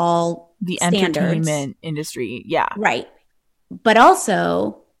by all the standards. Entertainment industry. Yeah. Right. But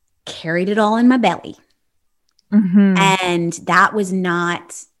also carried it all in my belly. Mm-hmm. And that was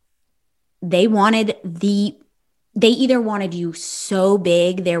not, they either wanted you so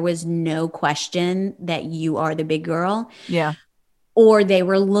big, there was no question that you are the big girl. Yeah. Or they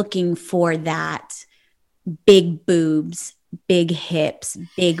were looking for that big boobs, big hips,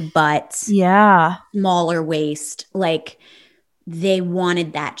 big butts, smaller waist. Like, they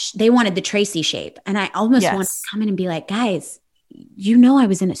wanted that. They wanted the Tracy shape. And I almost wanted to come in and be like, guys, I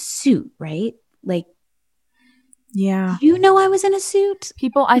was in a suit, right? Like, yeah. I was in a suit.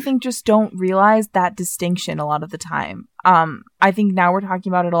 People, I think, just don't realize that distinction a lot of the time. I think now we're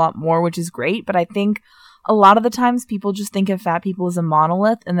talking about it a lot more, which is great. But I think a lot of the times people just think of fat people as a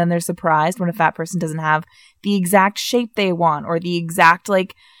monolith, and then they're surprised when a fat person doesn't have the exact shape they want, or the exact,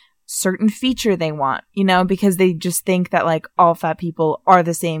 like, certain feature they want, because they just think that, like, all fat people are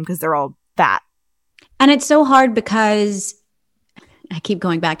the same because they're all fat. And it's so hard because I keep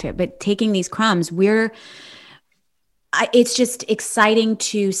going back to it, but taking these crumbs, it's just exciting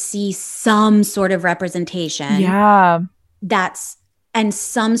to see some sort of representation. Yeah. And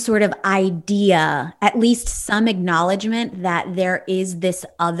some sort of idea, at least some acknowledgement that there is this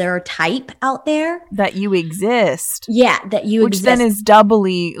other type out there. That you exist. Yeah, that you exist. Which then is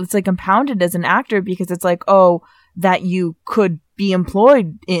it's like compounded as an actor, because it's like, oh, that you could be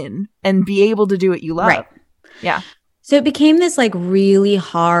employed in and be able to do what you love. Right. Yeah. So it became this like really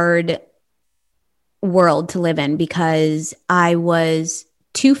hard world to live in, because I was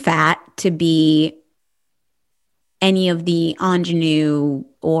too fat to be any of the ingenue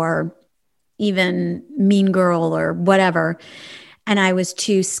or even mean girl or whatever. And I was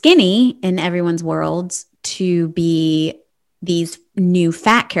too skinny in everyone's worlds to be these new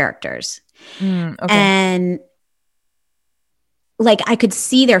fat characters. Okay. And like, I could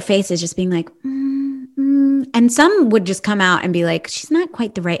see their faces just being like, and some would just come out and be like, she's not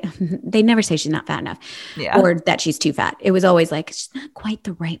quite the right, they never say she's not fat enough or that she's too fat. It was always like, she's not quite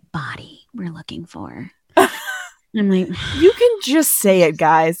the right body we're looking for. I'm like, you can just say it,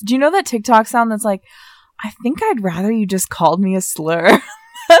 guys. Do you know that TikTok sound that's like, I think I'd rather you just called me a slur?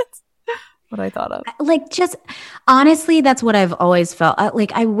 That's what I thought of. Like, just honestly, that's what I've always felt.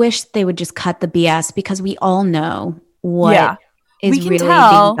 Like, I wish they would just cut the BS, because we all know what is really being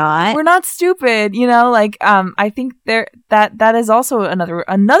thought. We're not stupid, you know. Like, I think that is also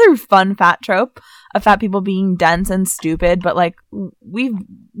another fun fat trope of fat people being dense and stupid. But like, we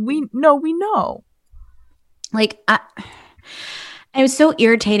know. Like, it was so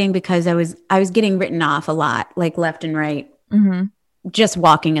irritating because I was getting written off a lot, like left and right, just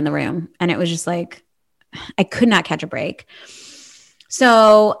walking in the room. And it was just like, I could not catch a break.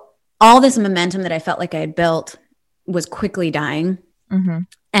 So all this momentum that I felt like I had built was quickly dying.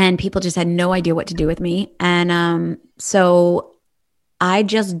 And people just had no idea what to do with me. And so I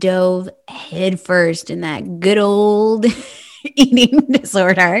just dove headfirst in that good old eating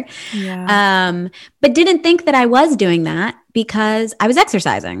disorder. But didn't think that I was doing that because I was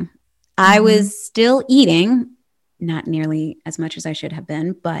exercising. I was still eating, not nearly as much as I should have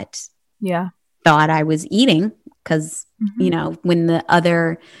been, but thought I was eating because, you know, when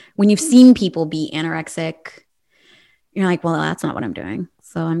you've seen people be anorexic, you're like, well, that's not what I'm doing.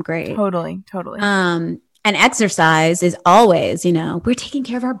 So I'm great. Totally. And exercise is always, you know, we're taking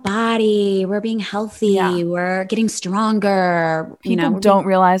care of our body. We're being healthy. We're getting stronger. People don't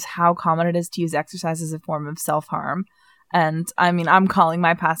realize how common it is to use exercise as a form of self-harm. And I mean, I'm calling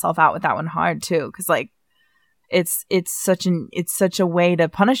my past self out with that one hard too. Because like, it's such a way to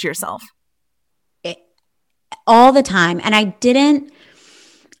punish yourself. All the time. And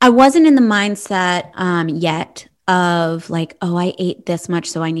I wasn't in the mindset yet of like, oh, I ate this much,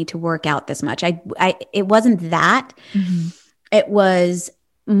 so I need to work out this much. It wasn't that. It was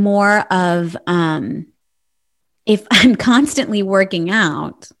more of if I'm constantly working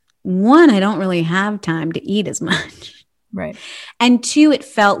out, one, I don't really have time to eat as much. Right. And two, it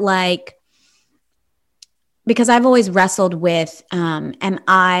felt like, because I've always wrestled with, do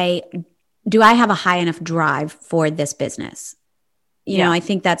I have a high enough drive for this business? You know, I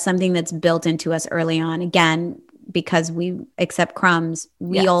think that's something that's built into us early on. Again, because we accept crumbs,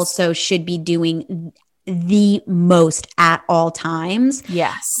 we also should be doing the most at all times.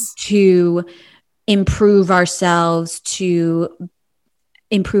 To improve ourselves, to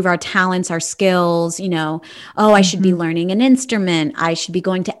improve our talents, our skills, you know, I should be learning an instrument. I should be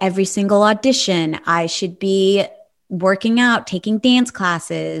going to every single audition. I should be working out, taking dance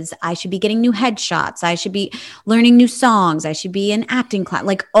classes. I should be getting new headshots. I should be learning new songs. I should be in acting class,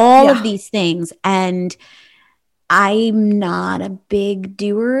 like all of these things. And I'm not a big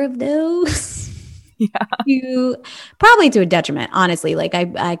doer of those. Probably to a detriment, honestly. Like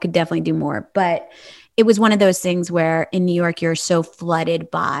I could definitely do more, but it was one of those things where in New York, you're so flooded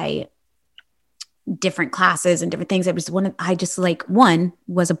by different classes and different things. It was one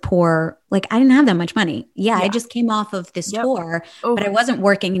was a poor, like I didn't have that much money. I just came off of this tour, but I wasn't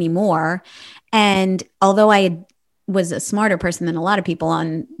working anymore. And although I was a smarter person than a lot of people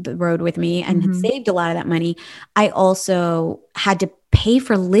on the road with me and had saved a lot of that money, I also had to pay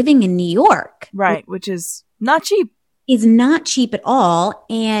for living in New York. Right. Which is not cheap. Is not cheap at all.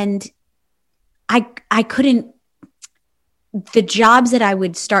 And I couldn't, the jobs that I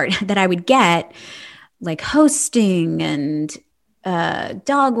would get, like hosting and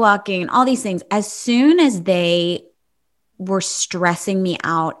dog walking and all these things, as soon as they were stressing me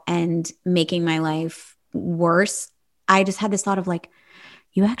out and making my life worse, I just had this thought of like,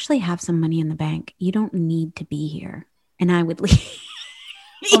 you actually have some money in the bank. You don't need to be here. And I would leave.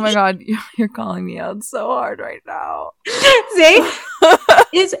 Oh my God, you're calling me out so hard right now. See?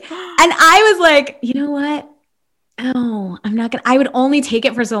 And I was like, you know what? Oh, I'm not going to, I would only take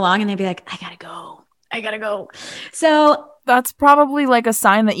it for so long and they'd be like, I gotta go. So that's probably like a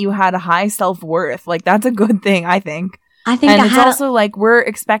sign that you had a high self-worth. Like that's a good thing, I think. And it's also like we're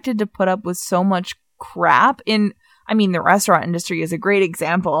expected to put up with so much crap the restaurant industry is a great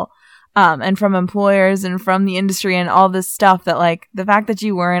example. And from employers and from the industry and all this stuff that like the fact that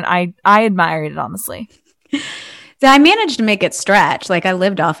you weren't, I admired it, honestly. So I managed to make it stretch. Like I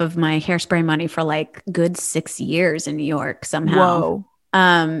lived off of my hairspray money for like good 6 years in New York somehow.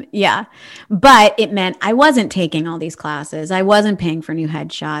 Whoa. Yeah. But it meant I wasn't taking all these classes. I wasn't paying for new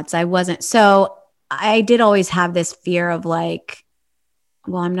headshots. So I did always have this fear of like,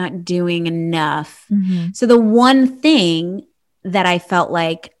 well, I'm not doing enough. So the one thing that I felt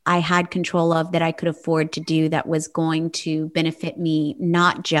like I had control of that I could afford to do that was going to benefit me,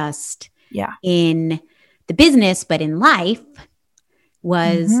 not just in the business, but in life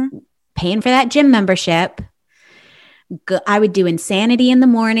was paying for that gym membership. I would do Insanity in the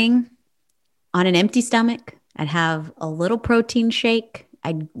morning on an empty stomach. I'd have a little protein shake.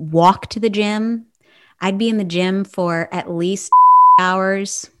 I'd walk to the gym. I'd be in the gym for at least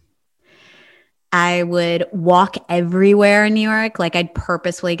hours. I would walk everywhere in New York. Like I'd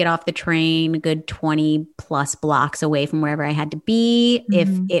purposefully get off the train a good 20 plus blocks away from wherever I had to be. If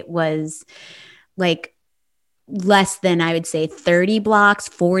it was like less than, I would say 30 blocks,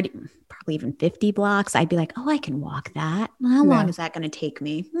 40, probably even 50 blocks, I'd be like, oh, I can walk that. How long is that going to take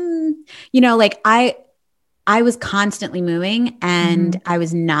me? You know, like I was constantly moving and I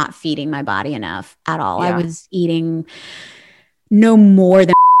was not feeding my body enough at all. I was eating no more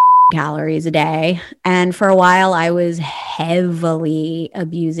than calories a day. And for a while, I was heavily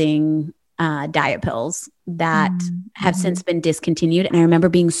abusing diet pills that have since been discontinued. And I remember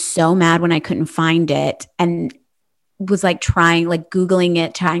being so mad when I couldn't find it and was like trying, like Googling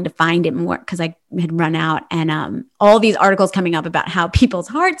it, trying to find it more because I had run out. And all these articles coming up about how people's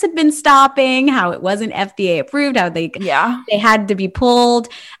hearts had been stopping, how it wasn't FDA approved, how they had to be pulled.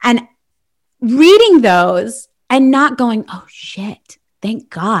 And reading those and not going, oh shit,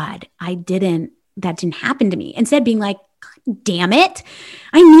 thank God that didn't happen to me. Instead being like, damn it,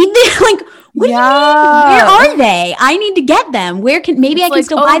 I need this. Like, what do you mean? Where are they? I need to get them. Maybe I can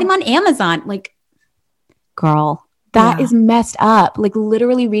still buy them on Amazon. Like, girl, that is messed up. Like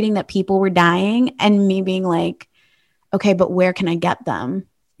literally reading that people were dying and me being like, okay, but where can I get them?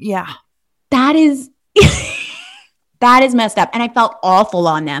 Yeah. That is messed up. And I felt awful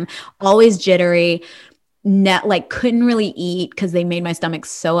on them. Always jittery. Like couldn't really eat because they made my stomach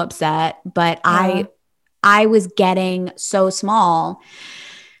so upset. But I was getting so small.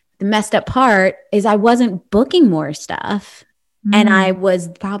 The messed up part is I wasn't booking more stuff. And I was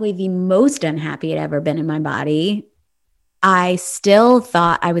probably the most unhappy I'd ever been in my body. I still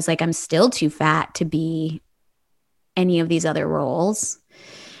thought, I was like, I'm still too fat to be any of these other roles.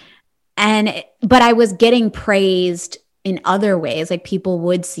 But I was getting praised in other ways. Like people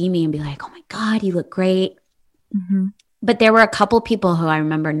would see me and be like, oh my God, you look great. But there were a couple people who I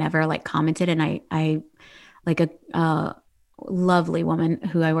remember never like commented. And I like a lovely woman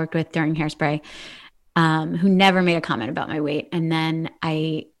who I worked with during Hairspray, who never made a comment about my weight. And then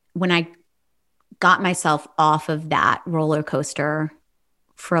when I got myself off of that roller coaster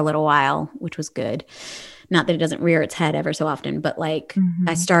for a little while, which was good. Not that it doesn't rear its head ever so often, but like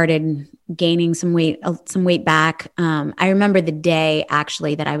I started gaining some weight back. I remember the day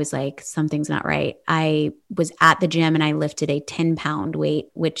actually that I was like, something's not right. I was at the gym and I lifted a 10-pound weight,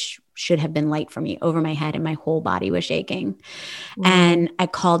 which should have been light for me, over my head, and my whole body was shaking. And I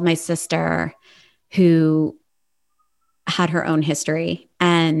called my sister who had her own history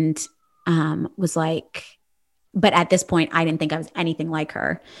and was like, but at this point, I didn't think I was anything like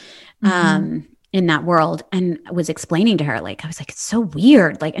her. In that world, and was explaining to her, like, I was like, it's so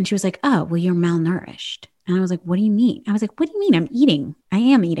weird. Like, and she was like, oh, well, you're malnourished. And I was like, what do you mean? I was like, what do you mean? I'm eating. I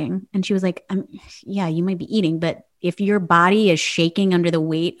am eating. And she was like, yeah, you might be eating, but if your body is shaking under the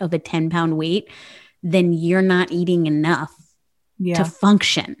weight of a 10-pound weight, then you're not eating enough to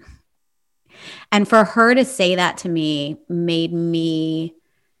function. And for her to say that to me made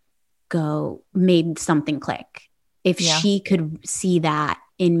something click. If she could see that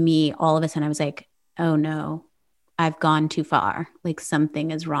in me, all of a sudden I was like, oh no, I've gone too far. Like something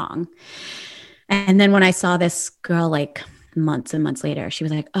is wrong. And then when I saw this girl like months and months later, she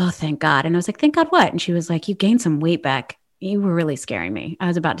was like, oh, thank God. And I was like, thank God what? And she was like, you gained some weight back. You were really scaring me. I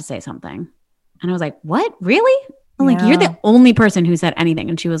was about to say something. And I was like, what? Really? I'm like, you're the only person who said anything.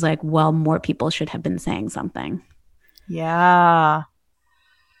 And she was like, well, more people should have been saying something. Yeah.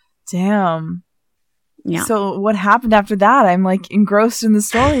 Damn. Yeah. So what happened after that? I'm like engrossed in the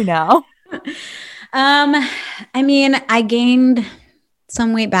story now. I mean, I gained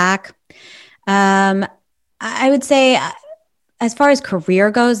some weight back. I would say as far as career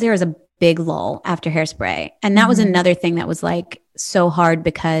goes, there was a big lull after Hairspray. And that was another thing that was like so hard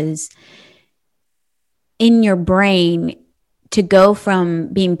because in your brain to go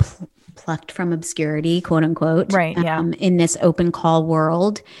from being plucked from obscurity, quote unquote, in this open call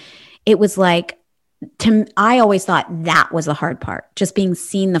world, it was like, I always thought that was the hard part, just being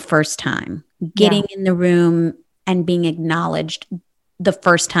seen the first time, getting in the room and being acknowledged the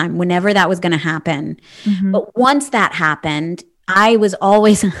first time, whenever that was going to happen. But once that happened, I was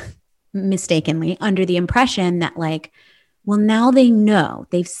always mistakenly under the impression that like, well, now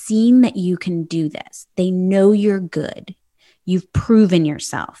they've seen that you can do this. They know you're good. You've proven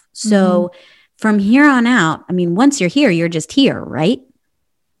yourself. So from here on out, I mean, once you're here, you're just here, right?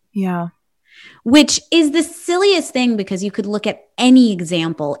 Yeah. which is the silliest thing because you could look at any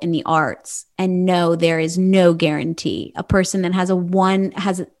example in the arts and know there is no guarantee. A person that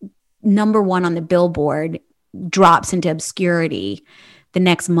has number one on the Billboard drops into obscurity the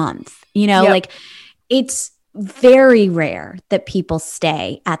next month. Yep. Like it's very rare that people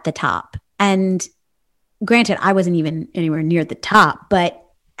stay at the top. And granted, I wasn't even anywhere near the top, but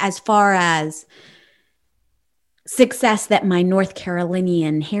as far as success that my North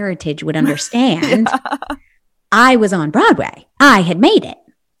Carolinian heritage would understand, yeah. I was on Broadway. I had made it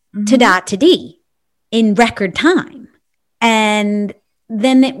to dot to D in record time. And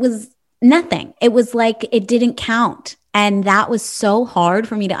then it was nothing. It was like it didn't count. And that was so hard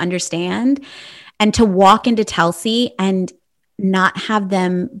for me to understand. And to walk into Telsey and not have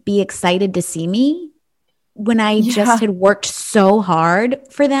them be excited to see me when I just had worked so hard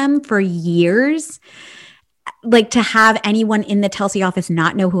for them for years. Like to have anyone in the Telsey office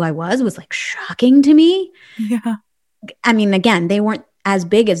not know who I was like shocking to me. Yeah. I mean, again, they weren't as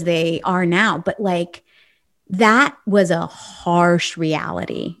big as they are now, but like that was a harsh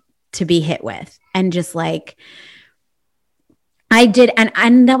reality to be hit with. And just like, I did.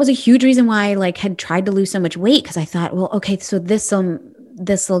 And that was a huge reason why I like had tried to lose so much weight. Cause I thought, well, okay, so this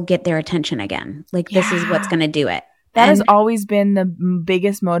will get their attention again. Like this is what's going to do it. That has always been the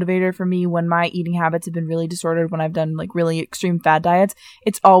biggest motivator for me when my eating habits have been really disordered, when I've done like really extreme fad diets.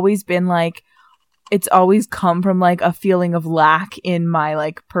 It's always been like, it's always come from like a feeling of lack in my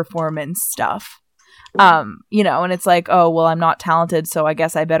like performance stuff. And it's like, oh, well, I'm not talented, so I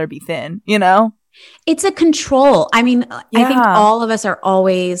guess I better be thin, It's a control. I mean, I think all of us are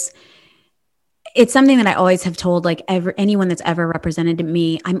always, it's something that I always have told like anyone that's ever represented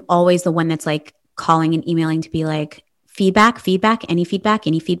me. I'm always the one that's like calling and emailing to be like, feedback, any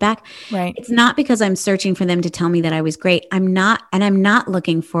feedback. Right. It's not because I'm searching for them to tell me that I was great. I'm not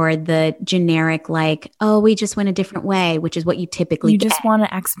looking for the generic, like, oh, we just went a different way, which is what you typically get. You just want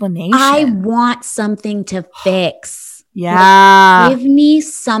an explanation. I want something to fix. Yeah. Like, give me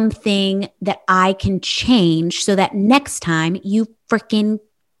something that I can change so that next time you freaking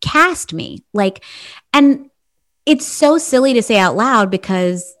cast me. Like, and it's so silly to say out loud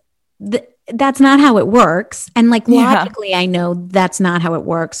because that's not how it works. And like logically, I know that's not how it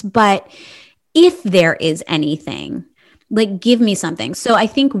works. But if there is anything, like give me something. So I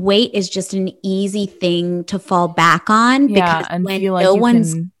think weight is just an easy thing to fall back on because and when feel like no you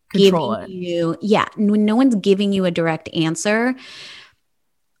one's can control giving you, when no one's giving you a direct answer,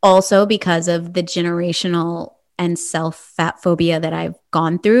 also because of the generational and self-fat phobia that I've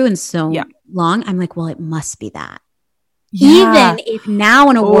gone through and so long, I'm like, well, it must be that. Yeah. Even if now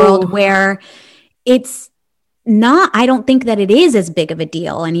in a world where it's not, I don't think that it is as big of a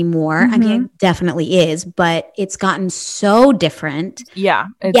deal anymore. I mean, it definitely is, but it's gotten so different. Yeah.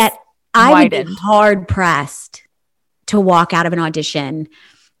 Yet I would be hard pressed to walk out of an audition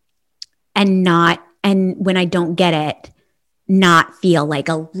and when I don't get it, not feel like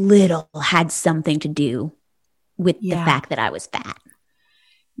a little had something to do with the fact that I was fat.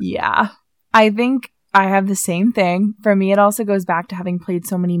 Yeah. I think I have the same thing. For me, it also goes back to having played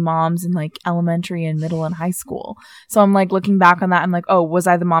so many moms in like elementary and middle and high school. So I'm like looking back on that, I'm like, oh, was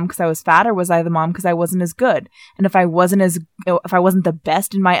I the mom because I was fat, or was I the mom because I wasn't as good? And if I wasn't the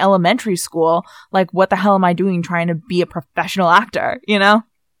best in my elementary school, like what the hell am I doing trying to be a professional actor,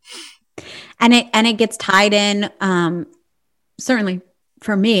 And it gets tied in. Certainly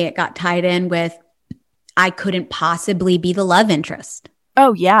for me, it got tied in with I couldn't possibly be the love interest.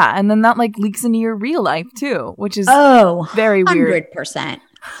 Oh, yeah. And then that like leaks into your real life too, which is very weird. 100%.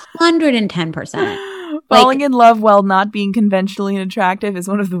 110%. Falling in love while not being conventionally attractive is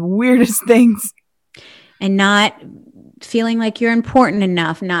one of the weirdest things. And not feeling like you're important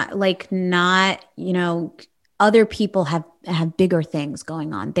enough. Other people have bigger things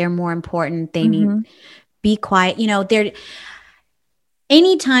going on. They're more important. They need be quiet.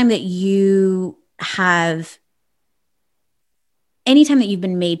 Anytime that you've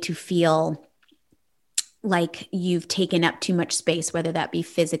been made to feel like you've taken up too much space, whether that be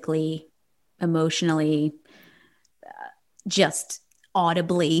physically, emotionally, just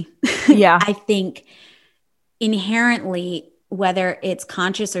audibly, I think inherently, whether it's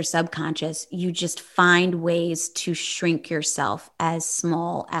conscious or subconscious, you just find ways to shrink yourself as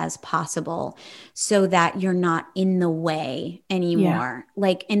small as possible so that you're not in the way anymore.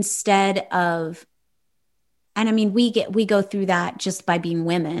 Like instead of, and I mean, we go through that just by being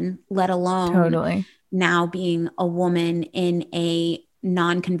women, let alone now being a woman in a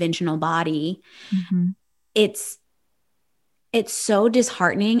non-conventional body. It's so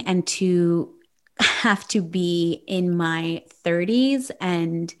disheartening, and to have to be in my 30s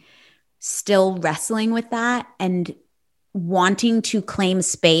and still wrestling with that and wanting to claim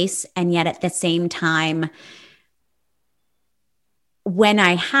space. And yet at the same time, when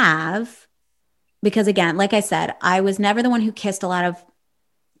I have, because again, like I said, I was never the one who kissed a lot of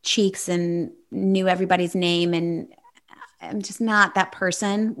cheeks and knew everybody's name. And I'm just not that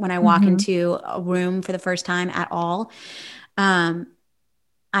person when I walk into a room for the first time at all.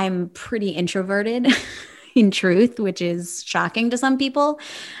 I'm pretty introverted in truth, which is shocking to some people.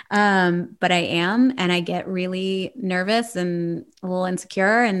 But I am, and I get really nervous and a little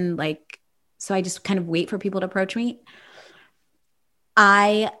insecure. And like, so I just kind of wait for people to approach me.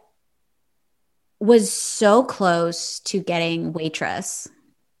 I was so close to getting waitress,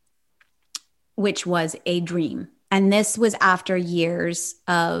 which was a dream. And this was after years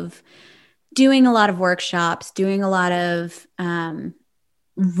of doing a lot of workshops, doing a lot of random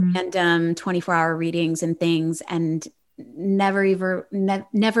 24-hour readings and things, and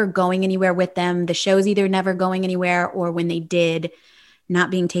never going anywhere with them. The show's either never going anywhere, or when they did, not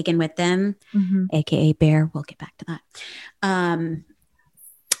being taken with them, aka bear. We'll get back to that.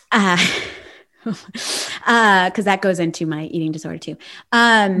 Because that goes into my eating disorder too.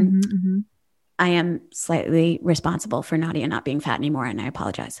 I am slightly responsible for Nadia not being fat anymore, and I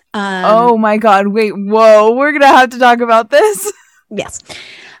apologize. Oh my God. Wait, whoa. We're going to have to talk about this. Yes.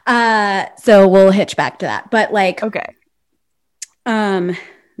 So we'll hitch back to that. But like, okay. Now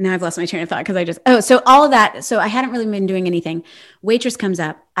I've lost my train of thought because so all of that. So I hadn't really been doing anything. Waitress comes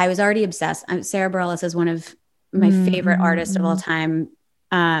up. I was already obsessed. Sarah Bareilles is one of my favorite artists of all time.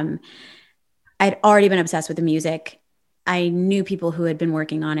 I'd already been obsessed with the music. I knew people who had been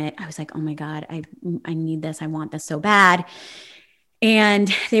working on it. I was like, oh my God, I need this. I want this so bad.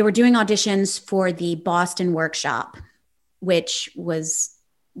 And they were doing auditions for the Boston workshop, which was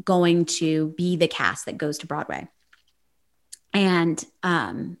going to be the cast that goes to Broadway. And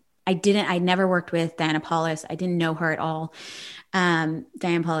I never worked with Diana Paulus. I didn't know her at all.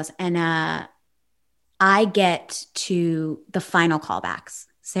 Diana Paulus. And I get to the final callbacks.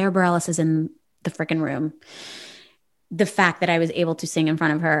 Sarah Bareilles is in the freaking room. The fact that I was able to sing in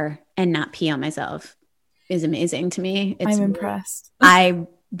front of her and not pee on myself is amazing to me. I'm impressed. I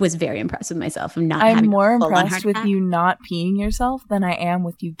was very impressed with myself. I'm more impressed with you not peeing yourself than I am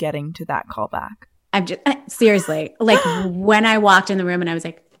with you getting to that callback. I'm just seriously, like when I walked in the room and I was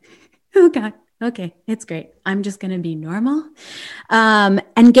like, oh God, okay, it's great. I'm just going to be normal.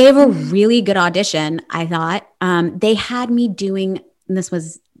 And gave a really good audition. I thought they had me doing, and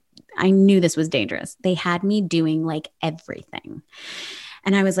I knew this was dangerous. They had me doing like everything.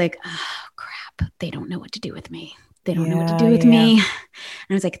 And I was like, oh crap, they don't know what to do with me. They don't know what to do with me. And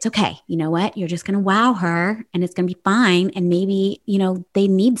I was like, it's okay. You know what? You're just going to wow her and it's going to be fine. And maybe, they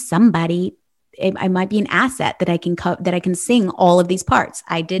need somebody. I might be an asset that I can sing all of these parts.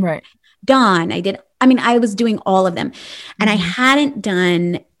 I did Dawn. I was doing all of them. And I hadn't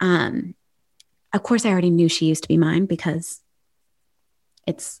done, of course I already knew She Used to Be Mine because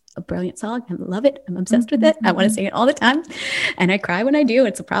it's a brilliant song. I love it. I'm obsessed with it. I want to sing it all the time. And I cry when I do.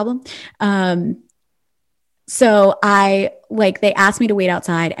 It's a problem. So they asked me to wait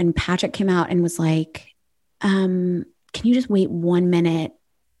outside and Patrick came out and was like, can you just wait 1 minute?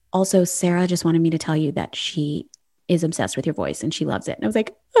 Also, Sarah just wanted me to tell you that she is obsessed with your voice and she loves it. And I was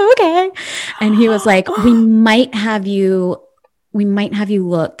like, okay. And he was like, we might have you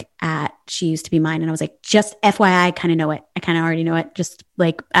look at She Used to Be Mine. And I was like, just FYI, I kind of know it. I kind of already know it. Just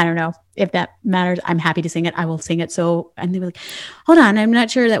like, I don't know if that matters. I'm happy to sing it. I will sing it. So, and they were like, hold on. I'm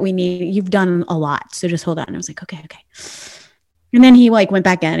not sure that you've done a lot. So just hold on. And I was like, okay. And then he went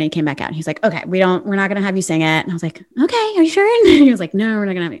back in and he came back out and he's like, okay, we're not going to have you sing it. And I was like, okay, are you sure? And he was like, no, we're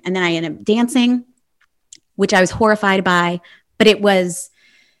not going to have you. And then I ended up dancing, which I was horrified by, but it was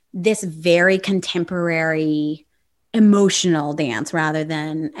this very contemporary emotional dance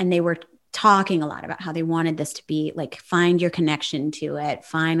and they were talking a lot about how they wanted this to be like, find your connection to it,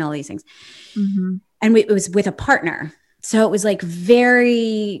 find all these things. And it was with a partner. So it was like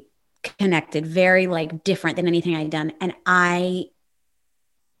very connected, very like different than anything I'd done. And I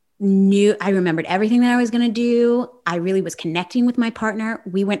remembered everything that I was going to do. I really was connecting with my partner.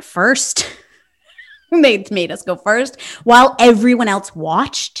 We went first. They made us go first while everyone else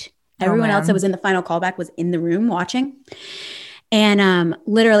watched. Everyone else that was in the final callback was in the room watching. And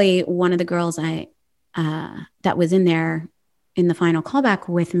literally one of the girls that was in there in the final callback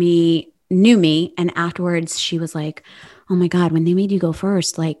with me knew me. And afterwards she was like, oh my God, when they made you go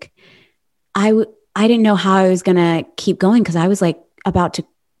first, like I didn't know how I was going to keep going because I was like about to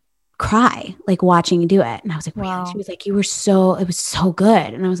cry, like watching you do it. And I was like, wow. She was like, it was so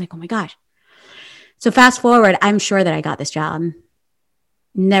good. And I was like, oh my gosh. So fast forward, I'm sure that I got this job.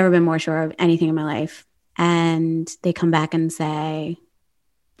 Never been more sure of anything in my life. And they come back and say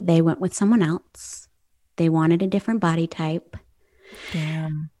they went with someone else. They wanted a different body type.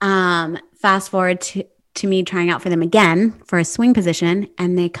 Damn. Fast forward to me trying out for them again for a swing position.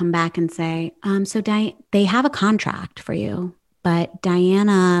 And they come back and say, so they have a contract for you, but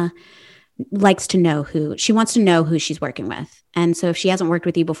Diana likes to know she wants to know who she's working with. And so if she hasn't worked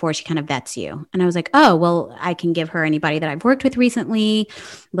with you before, she kind of vets you. And I was like, oh, well, I can give her anybody that I've worked with recently.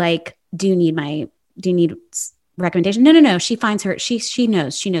 Like, do you need recommendation? No. She finds her, she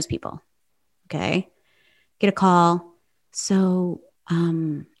knows people. Okay. Get a call. So,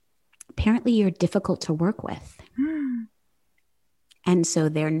 apparently you're difficult to work with. And so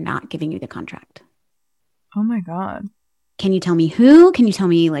they're not giving you the contract. Oh my God. Can you tell me who? Can you tell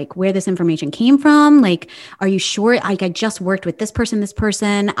me like where this information came from? Like, are you sure? Like, I just worked with this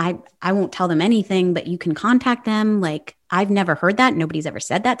person. I won't tell them anything, but you can contact them. Like, I've never heard that. Nobody's ever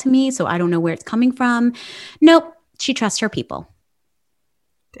said that to me. So I don't know where it's coming from. Nope. She trusts her people.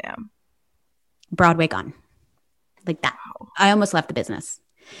 Damn. Broadway gone. Like that. Wow. I almost left the business.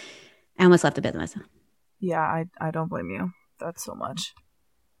 Yeah, I don't blame you. That's so much.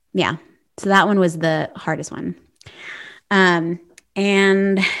 Yeah. So that one was the hardest one. And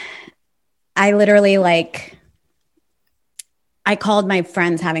I literally I called my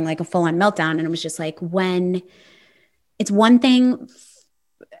friends having like a full on meltdown, and it was just like, when it's one thing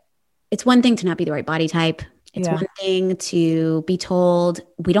to not be the right body type. It's one thing to be told,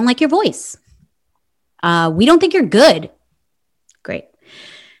 we don't like your voice. We don't think you're good. Great.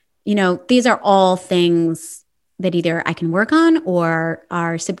 These are all things that either I can work on or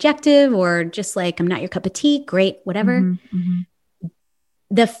are subjective or just like, I'm not your cup of tea. Great, whatever. Mm-hmm, mm-hmm.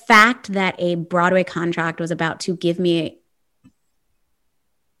 The fact that a Broadway contract was about to give me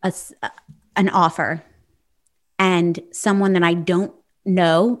an offer, and someone that I don't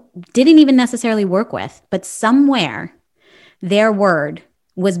know, didn't even necessarily work with, but somewhere their word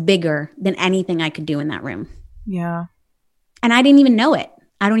was bigger than anything I could do in that room. Yeah. And I didn't even know it.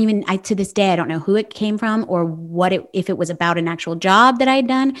 To this day, I don't know who it came from or if it was about an actual job that I had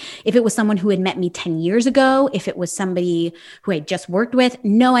done, if it was someone who had met me 10 years ago, if it was somebody who I just worked with,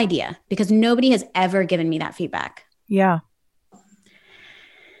 no idea, because nobody has ever given me that feedback. Yeah.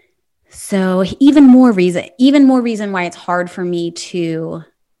 So even more reason why it's hard for me to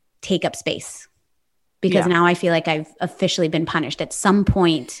take up space, because now I feel like I've officially been punished. At some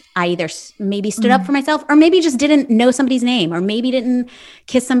point, I either maybe stood up for myself, or maybe just didn't know somebody's name, or maybe didn't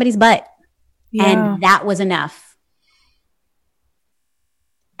kiss somebody's butt. Yeah. And that was enough.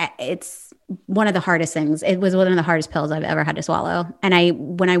 It's one of the hardest things. It was one of the hardest pills I've ever had to swallow.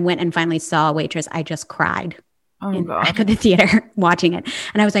 And when I went and finally saw a waitress, I just cried in the back of the theater watching it.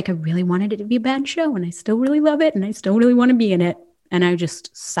 And I was like, I really wanted it to be a bad show, and I still really love it, and I still really want to be in it. And I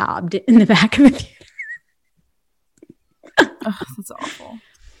just sobbed in the back of the theater. Oh, that's awful.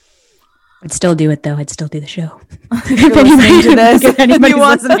 I'd still do it though. I'd still do the show. If anybody's to this, if anybody's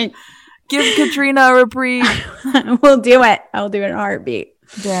listening, give Katrina a reprieve. We'll do it. I'll do it in a heartbeat.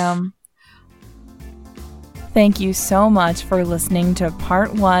 Damn. Thank you so much for listening to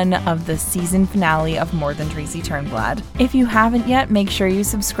part 1 of the season finale of More Than Tracy Turnblad. If you haven't yet, make sure you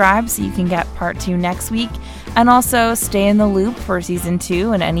subscribe so you can get part 2 next week. And also stay in the loop for season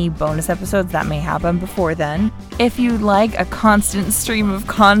 2 and any bonus episodes that may happen before then. If you'd like a constant stream of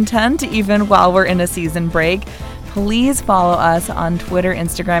content, even while we're in a season break, please follow us on Twitter,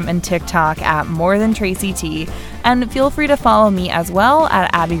 Instagram, and TikTok at More Than Tracy T. And feel free to follow me as well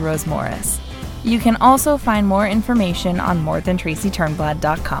at Abby Rose Morris. You can also find more information on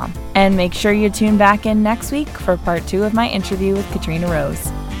morethantracyturnblad.com. And make sure you tune back in next week for part 2 of my interview with Katrina Rose.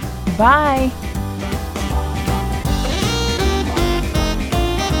 Bye!